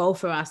not a goal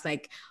for us.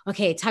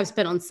 Time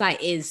spent on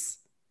site is,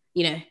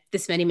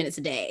 this many minutes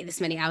a day,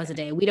 this many hours a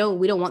day. We don't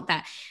want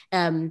that.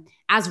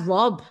 As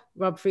Rob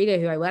Frieda,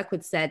 who I work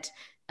with, said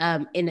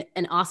in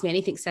an Ask Me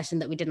Anything session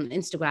that we did on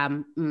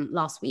Instagram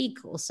last week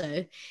or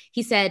so,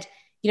 he said,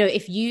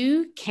 if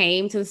you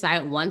came to the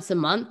site once a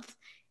month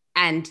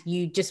and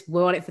you just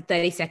were on it for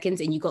 30 seconds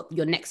and you got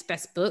your next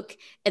best book,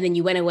 and then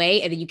you went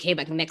away and then you came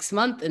back next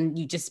month and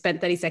you just spent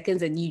 30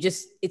 seconds and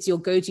it's your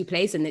go-to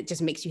place and it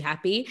just makes you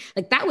happy.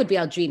 That would be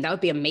our dream. That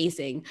would be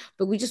amazing.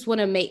 But we just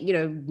want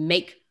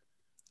to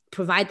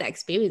provide that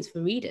experience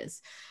for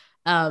readers.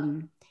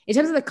 In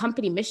terms of the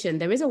company mission,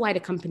 there is a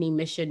wider company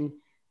mission,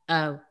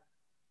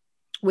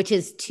 which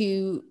is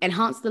to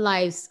enhance the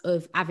lives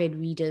of avid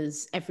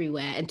readers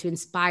everywhere and to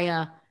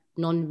inspire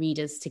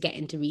non-readers to get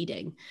into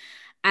reading.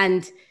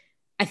 And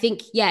I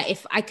think,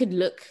 if I could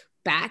look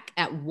back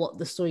at what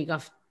the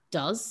Storygraph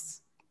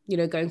does,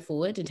 going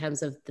forward in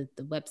terms of the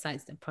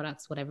websites, the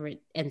products, whatever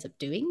it ends up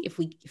doing, if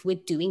we're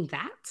doing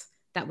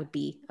that would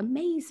be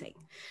amazing.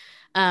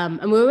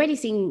 And we're already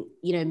seeing,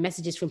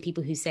 messages from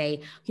people who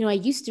say, I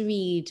used to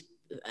read,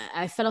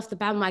 I fell off the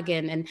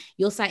bandwagon, and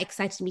your site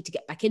excited me to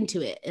get back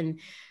into it, and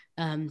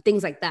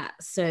things like that.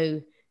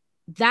 So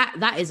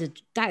that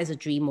is a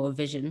dream or a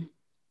vision.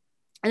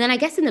 And then I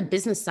guess in the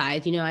business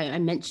side, I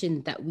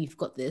mentioned that we've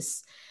got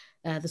this,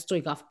 the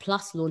Storygraph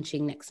Plus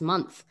launching next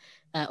month,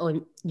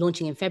 or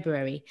launching in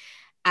February.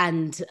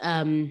 And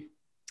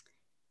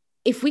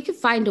if we could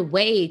find a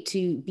way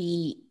to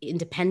be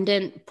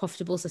independent,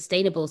 profitable,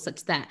 sustainable,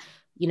 such that,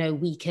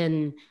 we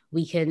can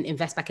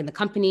invest back in the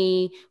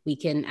company, we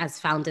can, as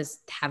founders,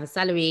 have a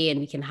salary, and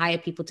we can hire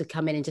people to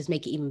come in and just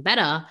make it even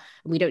better.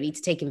 And we don't need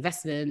to take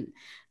investment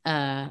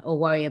or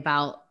worry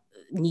about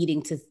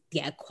needing to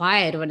get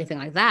acquired or anything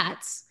like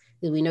that.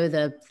 We know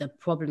the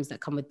problems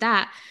that come with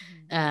that.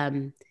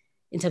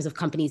 In terms of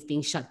companies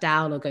being shut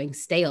down or going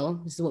stale,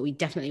 this is what we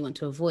definitely want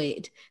to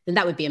avoid, then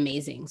that would be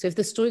amazing. So if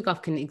the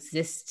Storygraph can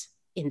exist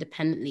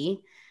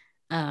independently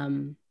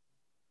in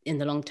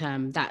the long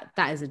term,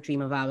 that is a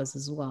dream of ours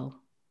as well.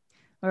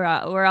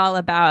 We're all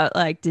about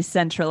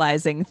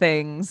decentralizing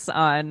things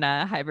on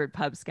Hybrid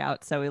Pub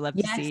Scout. So we love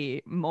to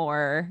see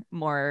more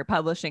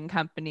publishing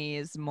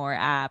companies, more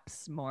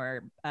apps,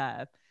 more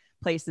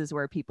places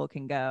where people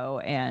can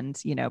go,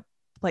 and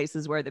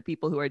places where the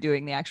people who are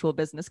doing the actual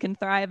business can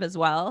thrive as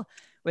well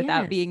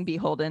without being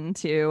beholden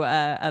to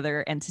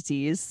other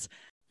entities.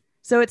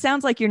 So it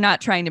sounds like you're not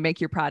trying to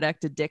make your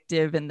product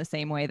addictive in the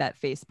same way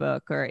that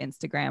Facebook or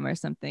Instagram or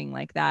something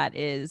like that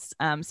is.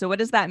 So what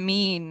does that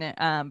mean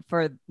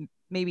for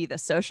maybe the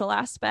social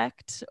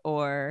aspect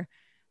or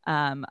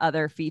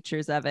other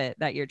features of it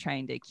that you're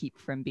trying to keep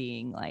from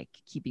being like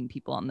keeping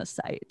people on the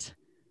site?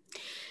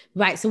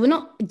 Right. So we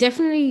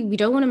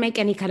don't want to make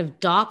any kind of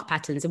dark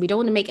patterns, and we don't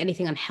want to make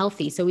anything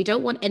unhealthy. So we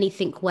don't want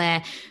anything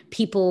where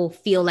people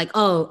feel like,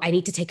 oh, I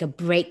need to take a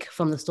break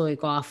from the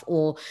Storygraph,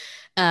 or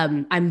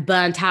I'm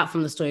burnt out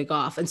from the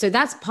Storygraph. And so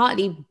that's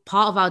partly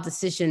part of our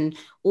decision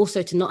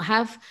also to not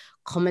have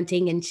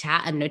commenting and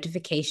chat and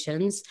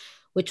notifications.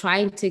 We're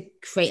trying to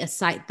create a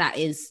site that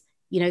is,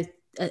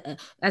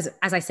 as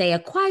I say, a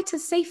quieter,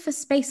 safer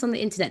space on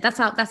the internet. That's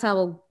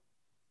our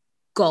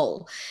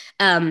goal.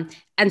 And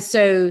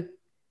so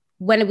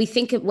when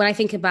I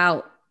think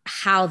about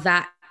how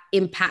that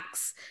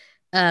impacts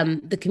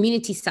the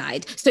community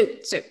side,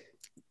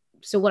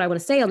 so what I want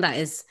to say on that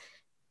is,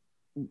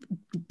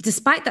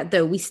 despite that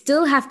though, we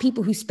still have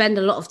people who spend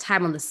a lot of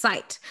time on the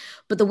site,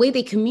 but the way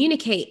they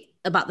communicate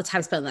about the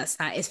time spent on that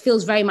site, it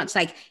feels very much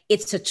like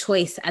it's a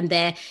choice and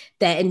they're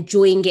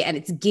enjoying it and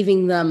it's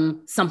giving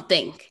them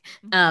something,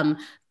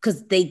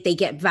 because they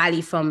get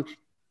value from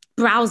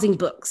browsing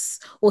books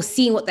or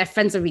seeing what their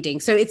friends are reading.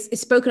 So it's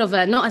spoken of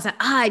not as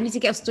I need to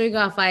get a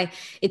Storygraph.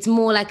 It's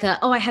more like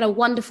I had a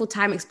wonderful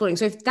time exploring.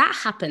 So if that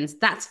happens,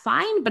 that's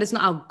fine, but it's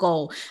not our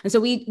goal. And so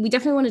we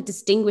definitely want to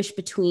distinguish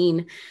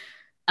between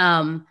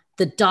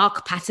the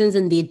dark patterns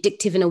and the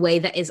addictive in a way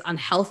that is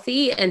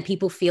unhealthy and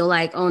people feel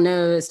like, oh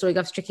no,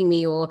 Storygraph's tricking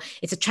me, or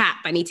it's a trap,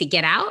 I need to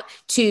get out,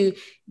 to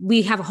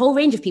we have a whole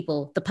range of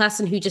people, the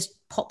person who just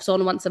pops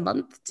on once a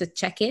month to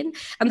check in,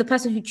 and the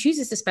person who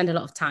chooses to spend a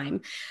lot of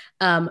time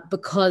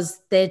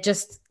because they're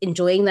just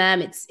enjoying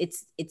them. It's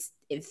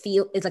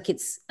like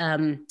it's I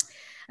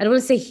don't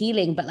want to say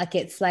healing, but like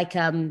it's like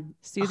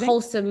soothing?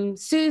 Wholesome,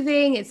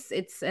 soothing.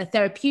 It's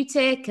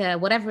therapeutic,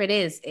 whatever it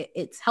is.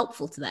 It's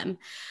helpful to them.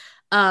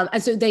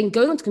 And so then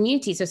going on to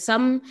community.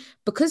 So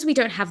because we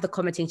don't have the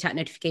commenting chat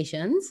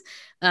notifications,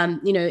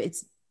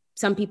 it's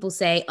some people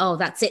say, oh,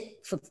 that's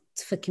it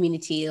for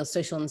community or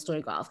social on the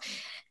Storygraph.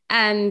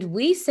 And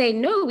we say,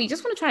 no, we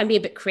just want to try and be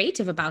a bit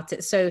creative about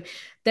it. So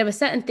there are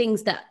certain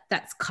things that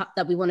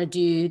we want to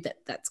do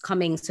that's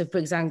coming. So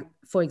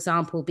for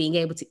example, being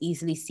able to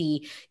easily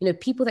see,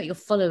 people that you're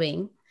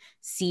following,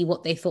 see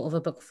what they thought of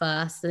a book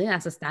first. I think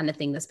that's a standard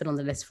thing that's been on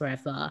the list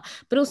forever.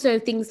 But also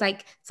things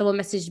like someone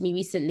messaged me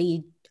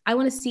recently, I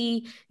want to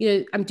see,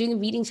 I'm doing a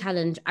reading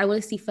challenge. I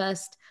want to see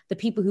first the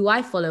people who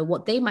I follow,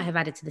 what they might have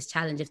added to this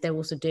challenge if they're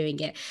also doing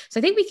it. So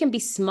I think we can be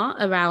smart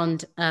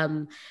around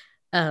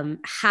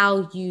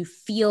how you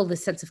feel the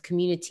sense of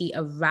community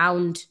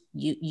around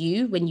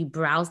you when you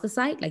browse the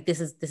site. Like this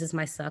is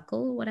my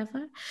circle or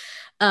whatever.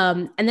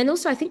 And then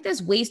also I think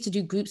there's ways to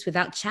do groups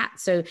without chat.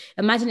 So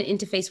imagine an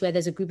interface where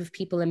there's a group of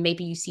people and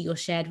maybe you see your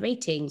shared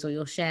ratings or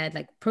your shared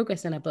like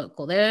progress in a book,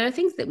 or there are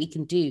things that we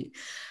can do.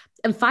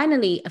 And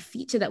finally, a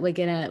feature that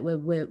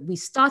we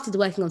started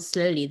working on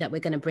slowly that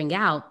we're going to bring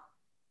out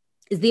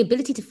is the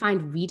ability to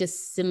find readers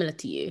similar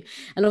to you.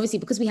 And obviously,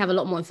 because we have a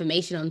lot more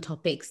information on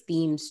topics,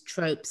 themes,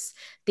 tropes,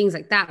 things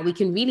like that, we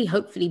can really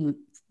hopefully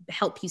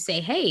help you say,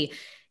 hey,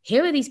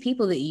 here are these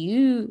people that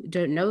you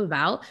don't know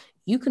about.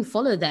 You can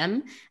follow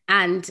them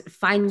and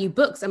find new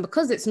books. And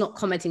because it's not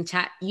commenting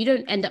chat, you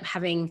don't end up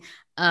having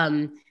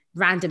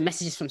random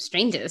messages from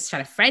strangers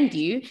trying to friend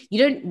you. You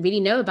don't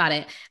really know about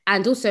it.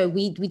 And also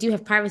we do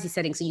have privacy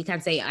settings. So you can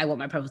say, I want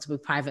my profile to be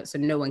private so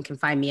no one can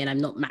find me and I'm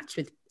not matched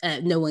with I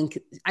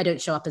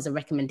don't show up as a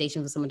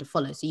recommendation for someone to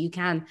follow. So you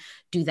can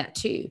do that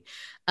too.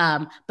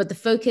 But the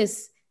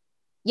focus,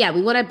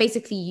 we want to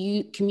basically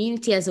use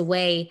community as a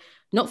way,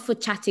 not for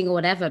chatting or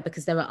whatever,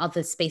 because there are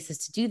other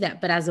spaces to do that,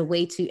 but as a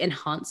way to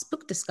enhance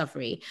book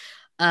discovery.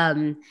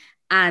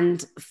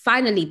 And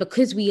finally,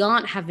 because we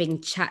aren't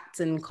having chats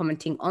and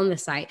commenting on the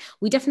site,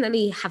 we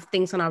definitely have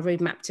things on our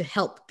roadmap to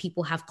help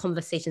people have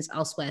conversations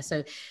elsewhere.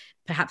 So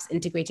perhaps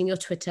integrating your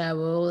Twitter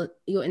or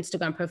your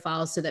Instagram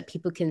profiles so that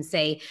people can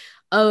say,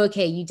 oh,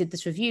 okay, you did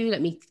this review.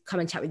 Let me come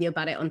and chat with you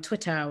about it on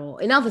Twitter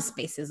or in other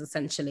spaces,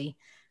 essentially.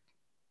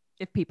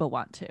 If people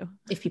want to.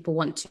 If people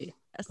want to,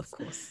 yes. Of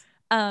course.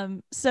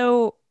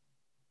 So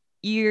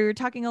you're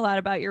talking a lot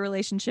about your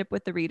relationship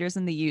with the readers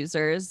and the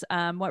users.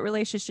 What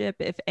relationship,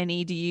 if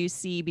any, do you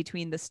see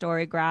between the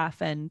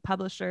Storygraph and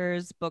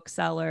publishers,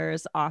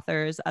 booksellers,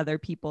 authors, other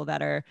people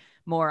that are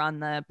more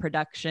on the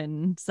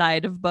production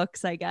side of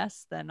books, I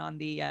guess, than on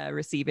the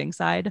receiving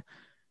side?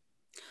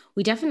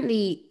 We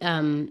definitely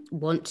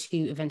want to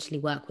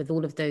eventually work with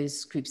all of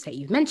those groups that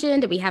you've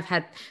mentioned. We have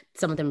had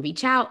some of them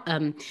reach out.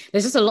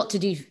 There's just a lot to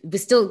do. We've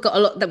still got a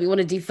lot that we want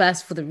to do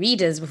first for the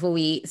readers before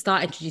we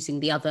start introducing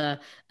the other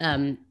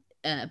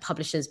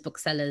publishers,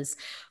 booksellers.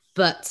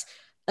 But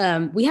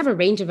we have a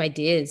range of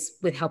ideas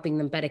with helping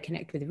them better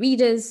connect with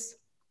readers.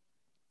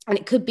 And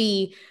it could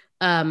be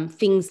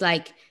things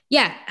like,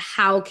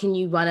 how can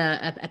you run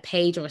a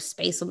page or a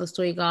space on the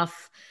Storygraph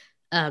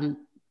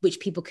which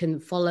people can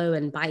follow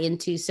and buy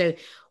into. So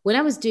when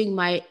I was doing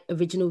my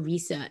original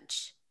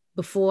research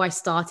before I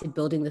started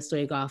building the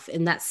story graph,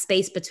 in that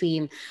space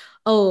between,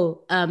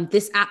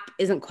 this app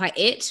isn't quite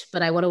it,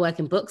 but I want to work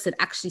in books, and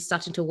actually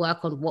starting to work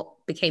on what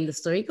became the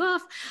story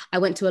graph. I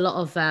went to a lot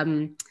of,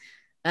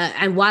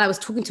 and while I was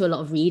talking to a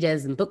lot of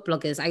readers and book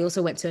bloggers, I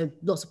also went to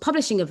lots of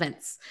publishing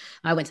events.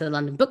 I went to the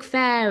London Book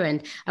Fair,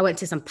 and I went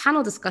to some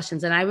panel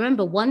discussions. And I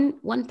remember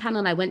one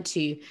panel I went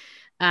to,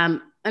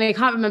 and I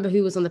can't remember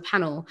who was on the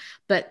panel,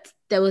 but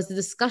there was a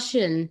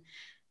discussion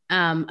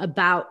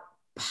about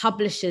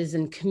publishers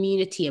and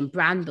community and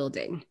brand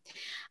building.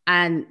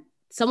 And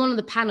someone on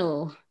the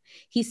panel,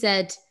 he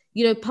said,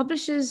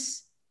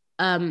 publishers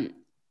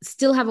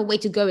still have a way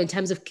to go in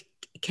terms of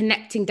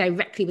connecting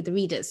directly with the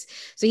readers.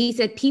 So he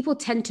said people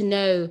tend to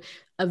know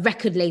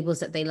record labels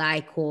that they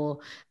like, or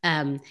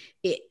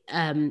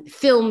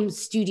film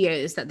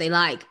studios that they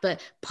like,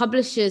 but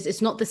publishers,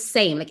 it's not the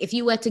same. Like if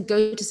you were to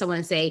go to someone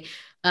and say,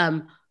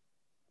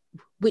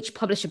 which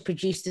publisher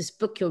produced this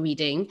book you're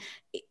reading,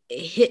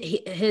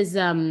 his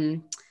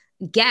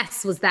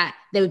guess was that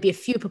there would be a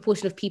few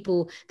proportion of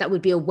people that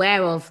would be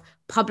aware of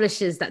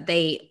publishers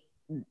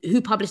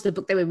who published the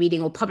book they were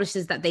reading, or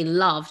publishers that they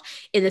loved,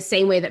 in the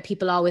same way that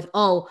people are with,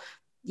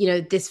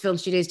 this film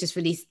studio has just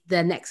released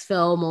their next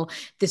film, or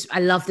this, I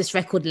love this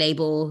record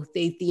label.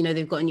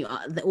 They've got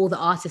all the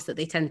artists that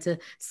they tend to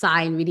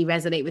sign really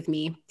resonate with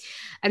me.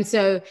 And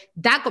so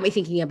that got me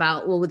thinking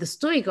about, well, with the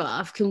story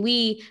graph, can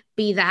we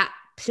be that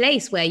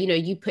place where,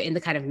 you put in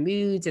the kind of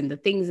moods and the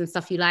things and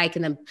stuff you like,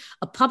 and then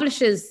a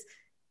publisher's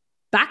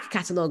back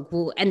catalog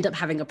will end up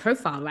having a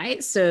profile,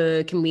 right?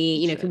 So can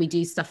we, can we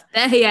do stuff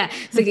there? Yeah.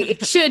 So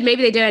it should,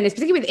 maybe they don't, it's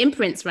particularly with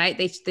imprints, right?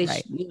 They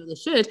right. They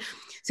should.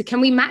 So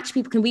can we match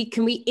people? Can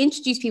we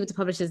introduce people to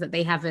publishers that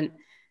they haven't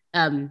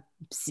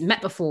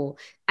met before,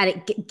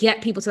 and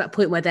get people to that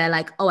point where they're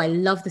like, oh, I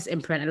love this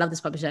imprint, I love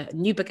this publisher,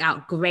 new book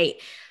out, great.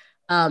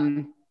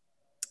 And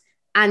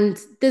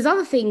there's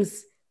other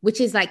things, which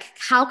is like,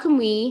 how can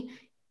we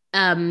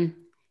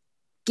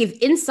give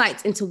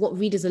insights into what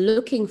readers are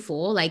looking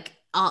for? Like,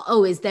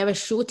 is there a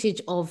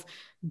shortage of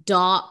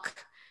dark,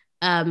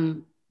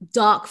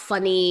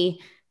 funny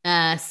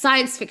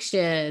science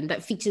fiction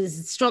that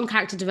features strong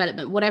character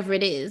development, whatever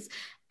it is,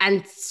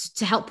 and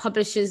to help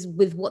publishers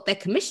with what they're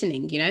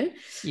commissioning, Yes.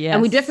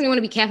 And we definitely want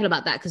to be careful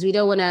about that, because we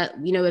don't want to,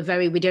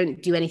 we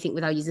don't do anything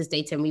with our users'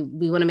 data, and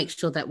we want to make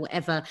sure that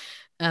whatever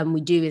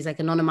we do is like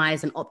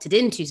anonymized and opted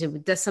into. So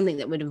that's something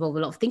that would involve a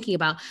lot of thinking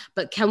about.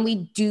 But can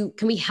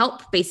we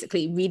help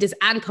basically readers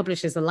and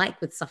publishers alike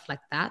with stuff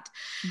like that?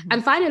 Mm-hmm.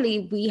 And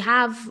finally, we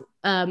have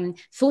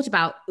thought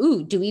about,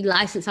 do we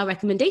license our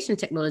recommendation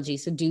technology?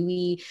 So do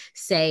we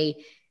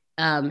say,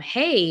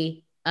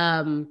 hey,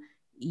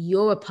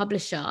 you're a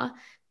publisher,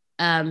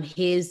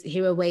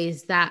 here are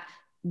ways that,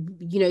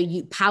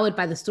 you powered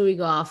by the story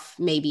graph,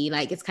 maybe,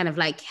 like, it's kind of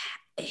like,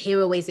 here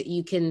are ways that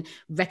you can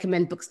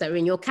recommend books that are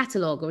in your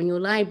catalog or in your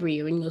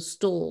library or in your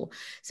store.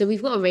 So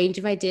we've got a range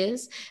of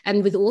ideas.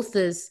 And with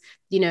authors,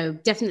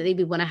 definitely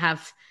we want to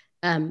have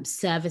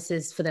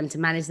services for them to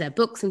manage their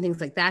books and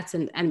things like that,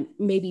 and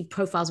maybe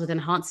profiles with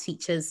enhanced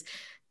features,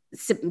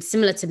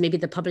 similar to maybe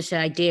the publisher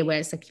idea, where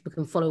it's like people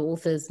can follow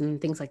authors and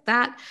things like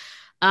that.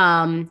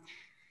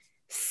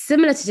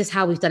 Similar to just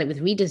how we've done it with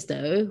readers,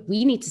 though,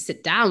 we need to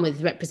sit down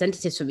with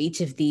representatives from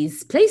each of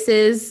these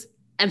places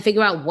and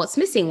figure out what's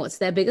missing, what's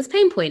their biggest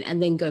pain point,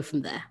 and then go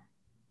from there.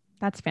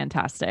 That's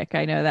fantastic.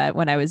 I know that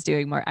when I was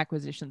doing more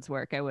acquisitions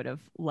work, I would have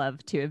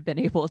loved to have been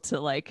able to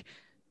like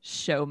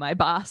show my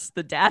boss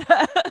the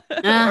data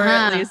or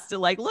at least to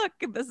like, look,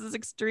 this is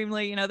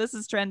extremely, this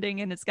is trending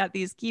and it's got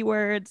these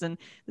keywords and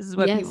this is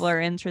what people are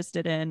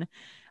interested in.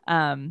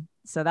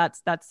 So that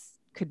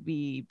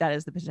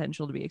is the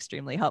potential to be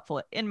extremely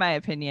helpful, in my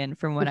opinion,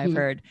 from what I've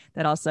heard.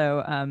 That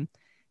also,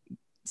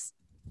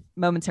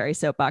 momentary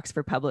soapbox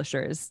for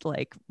publishers,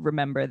 like,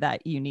 remember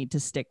that you need to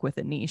stick with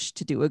a niche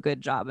to do a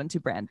good job and to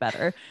brand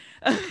better.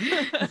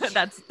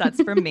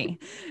 that's from me.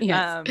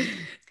 Yes.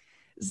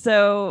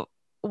 So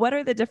what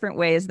are the different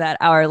ways that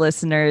our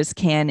listeners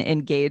can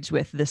engage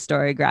with the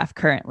Storygraph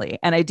currently?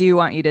 And I do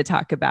want you to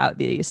talk about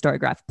the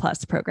Storygraph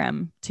Plus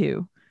program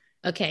too.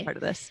 Okay. Part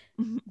of this.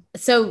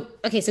 So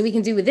we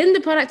can do within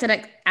the product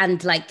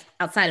and like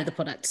outside of the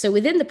product. So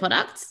within the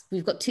product,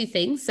 we've got two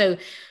things. So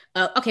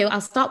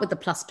I'll start with the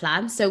Plus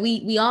plan. So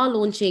we are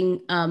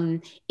launching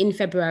in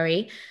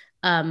February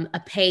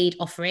a paid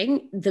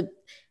offering.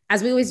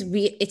 As we always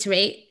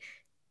reiterate,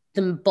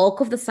 the bulk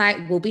of the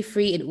site will be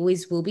free. It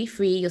always will be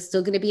free. You're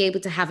still going to be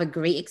able to have a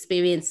great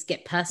experience,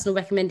 get personal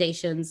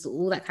recommendations,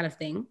 all that kind of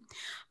thing.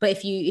 But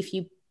if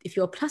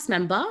you're a Plus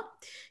member,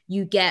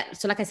 you get,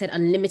 so like I said,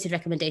 unlimited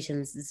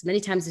recommendations as many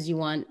times as you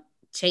want.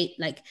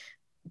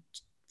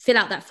 Fill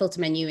out that filter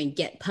menu and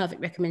get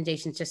perfect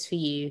recommendations just for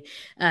you.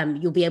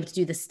 You'll be able to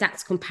do the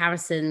stats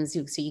comparisons.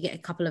 So you get a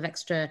couple of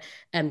extra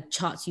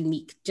charts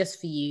unique just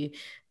for you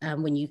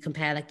when you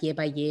compare like year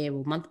by year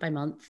or month by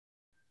month.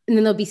 And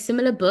then there'll be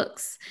similar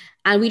books.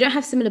 And we don't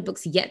have similar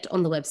books yet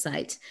on the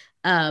website,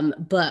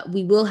 but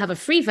we will have a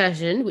free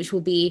version, which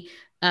will be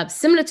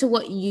similar to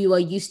what you are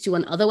used to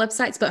on other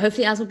websites, but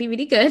hopefully ours will be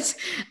really good.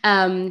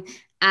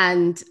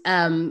 And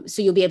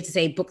so you'll be able to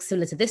say books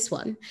similar to this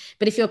one.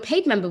 But if you're a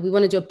paid member, we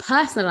want to do a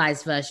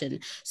personalized version.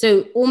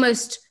 So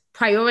almost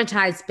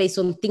prioritize based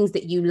on things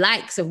that you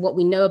like. So what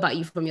we know about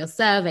you from your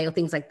survey or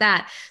things like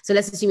that. So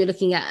let's assume you're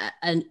looking at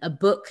a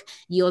book,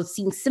 you're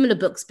seeing similar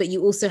books, but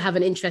you also have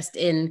an interest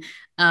in,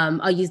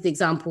 I'll use the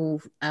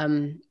example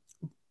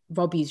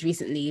Rob used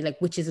recently,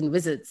 like Witches and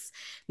Wizards.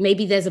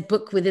 Maybe there's a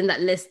book within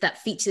that list that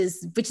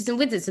features Witches and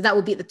Wizards. So that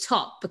will be at the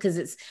top, because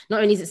it's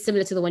not only is it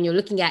similar to the one you're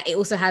looking at, it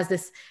also has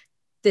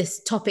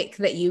this topic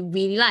that you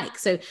really like.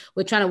 So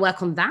we're trying to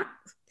work on that.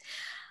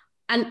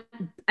 And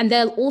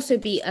there'll also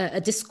be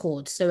a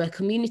Discord, so a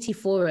community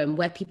forum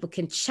where people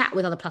can chat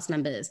with other Plus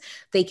members.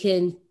 They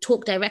can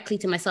talk directly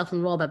to myself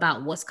and Rob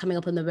about what's coming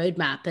up on the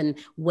roadmap and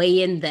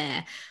weigh in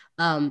there.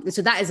 And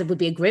so that would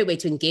be a great way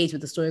to engage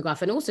with the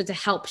Storygraph, and also to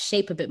help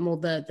shape a bit more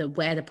the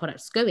where the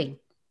product's going.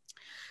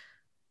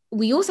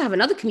 We also have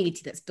another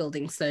community that's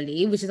building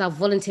slowly, which is our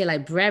volunteer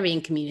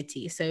librarian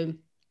community. So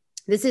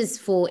this is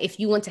for if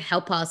you want to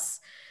help us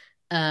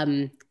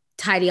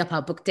tidy up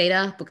our book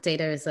data. Book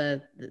data is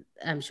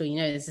I'm sure you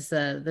know, it's just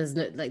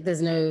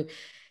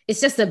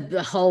it's just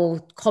a whole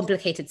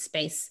complicated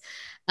space.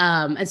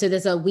 And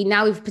so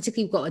we've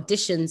particularly got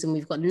editions, and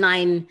we've got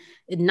 19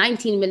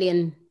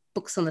 million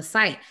books on the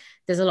site.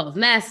 There's a lot of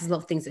mess. There's a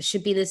lot of things that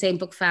should be the same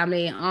book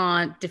family,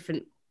 aren't,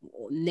 different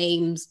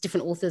names,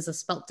 different authors are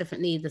spelt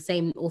differently, the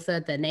same author,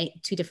 their name,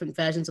 two different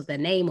versions of their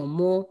name or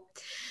more.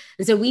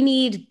 And so we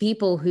need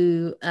people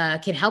who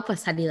can help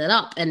us tidy that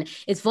up. And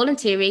it's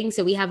volunteering.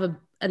 So we have an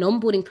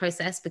onboarding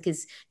process,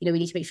 because, we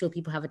need to make sure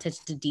people have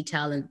attention to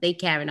detail and they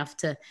care enough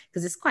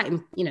because it's quite,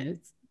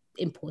 it's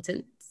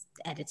important,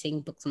 editing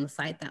books on the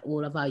site that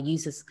all of our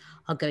users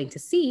are going to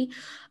see.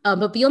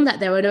 But beyond that,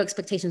 there are no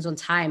expectations on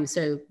time.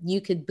 So you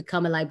could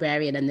become a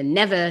librarian and then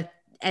never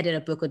edit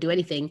a book or do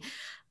anything.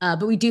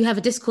 But we do have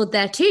a Discord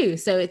there too.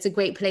 So it's a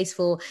great place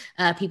for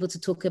people to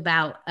talk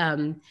about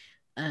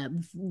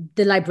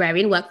the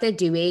librarian work they're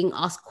doing,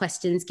 ask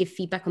questions, give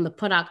feedback on the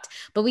product.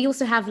 But we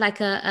also have like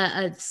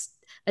a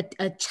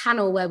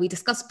channel where we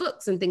discuss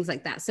books and things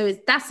like that. So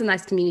that's a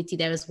nice community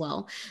there as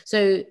well.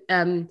 So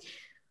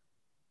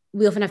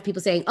we often have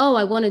people saying, oh,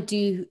 I want to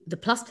do the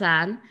Plus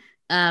plan,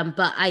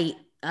 but I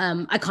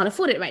can't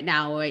afford it right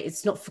now, or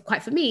it's not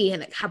quite for me,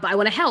 but I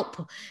want to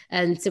help.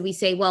 And so we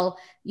say, well,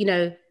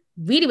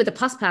 really with the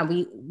Plus plan,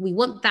 we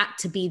want that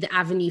to be the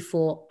avenue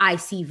for, I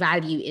see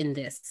value in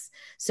this.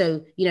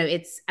 So,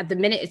 it's at the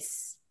minute,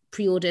 it's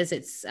pre-orders,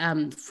 it's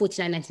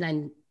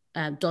 $49.99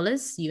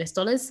 US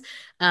dollars.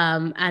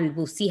 And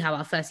we'll see how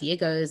our first year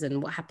goes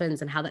and what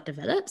happens and how that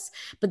develops.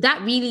 But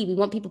that really, we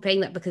want people paying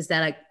that because they're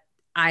like,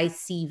 I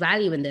see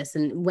value in this.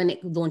 And when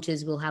it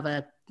launches, we'll have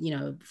a,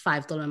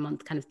 $5 a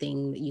month kind of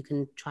thing that you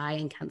can try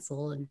and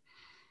cancel and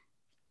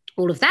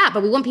all of that.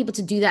 But we want people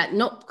to do that,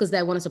 not because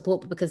they want to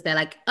support, but because they're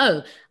like,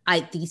 oh,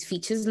 these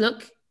features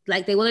look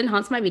like they will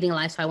enhance my reading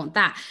life, so I want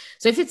that.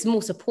 So if it's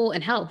more support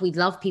and help, we'd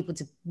love people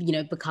to,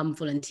 become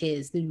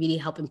volunteers. They really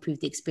help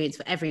improve the experience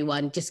for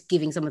everyone, just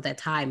giving some of their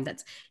time.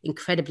 That's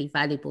incredibly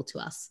valuable to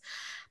us.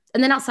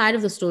 And then outside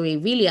of the story,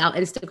 really our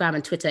Instagram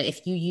and Twitter,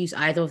 if you use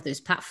either of those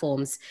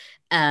platforms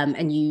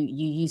and you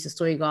use the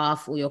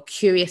Storygraph, or you're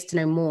curious to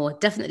know more,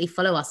 definitely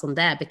follow us on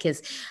there,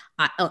 because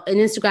on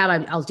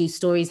Instagram, I'll do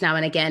stories now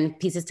and again,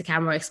 pieces to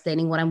camera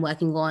explaining what I'm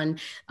working on.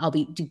 I'll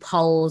do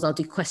polls, I'll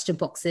do question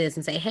boxes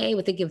and say, hey,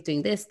 we're thinking of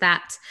doing this,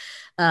 that.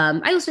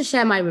 I also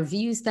share my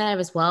reviews there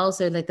as well.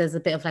 So there's a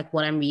bit of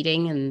what I'm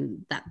reading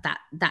and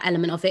that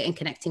element of it, and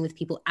connecting with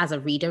people as a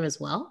reader as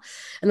well.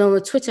 And then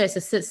on Twitter, it's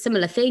a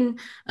similar thing.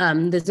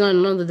 There's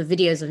none of the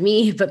videos of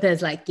me, but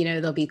there's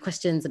there'll be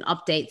questions and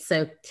updates.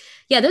 So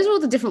yeah, those are all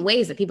the different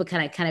ways that people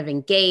can kind of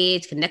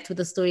engage, connect with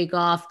the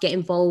Storygraph, get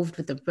involved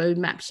with the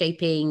roadmap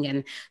shaping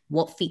and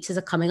what features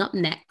are coming up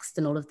next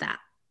and all of that.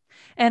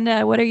 And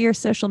what are your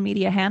social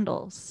media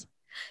handles?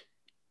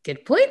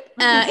 Good point.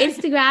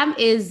 Instagram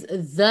is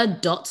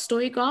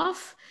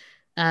the.storygraph.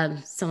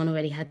 Someone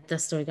already had the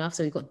Storygraph,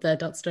 so we've got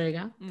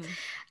the.storygraph.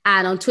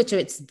 And on Twitter,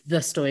 it's the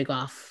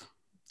Storygraph.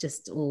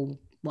 Just all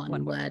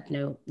one word.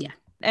 No, yeah.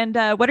 And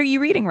what are you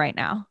reading right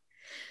now?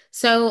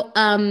 So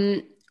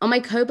on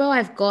my Kobo,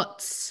 I've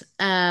got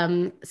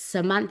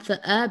Samantha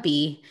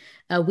Irby.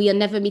 We Are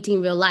Never Meeting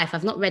in Real Life.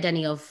 I've not read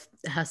any of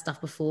her stuff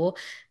before.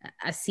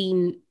 I've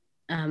seen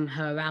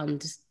her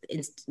around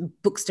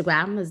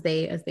Bookstagram,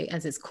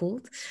 as it's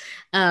called,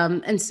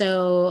 and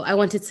so I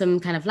wanted some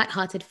kind of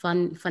lighthearted,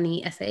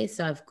 funny essays.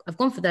 So I've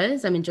gone for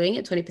those. I'm enjoying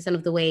it 20%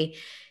 of the way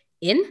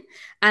in,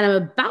 and I'm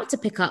about to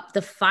pick up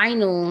the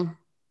final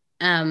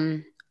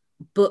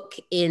book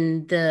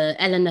in the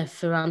Elena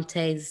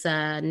Ferrante's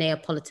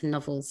Neapolitan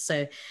novels.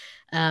 So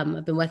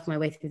I've been working my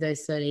way through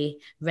those slowly.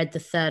 Read the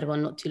third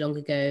one not too long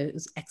ago. It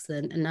was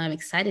excellent, and now I'm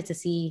excited to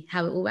see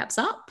how it all wraps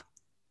up.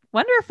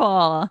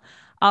 Wonderful.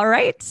 All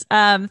right.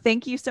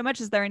 Thank you so much.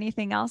 Is there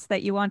anything else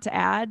that you want to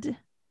add?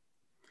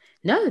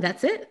 No,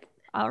 that's it.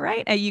 All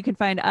right. You can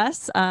find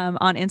us on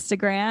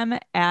Instagram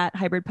at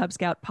Hybrid Pub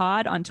Scout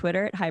Pod, on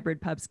Twitter at Hybrid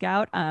Pub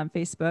Scout,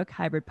 Facebook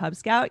Hybrid Pub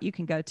Scout. You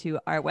can go to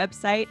our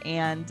website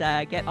and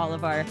get all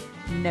of our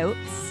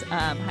notes,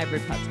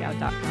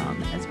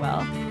 hybridpubscout.com as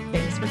well.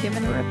 Thanks for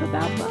giving a rip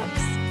about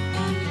books.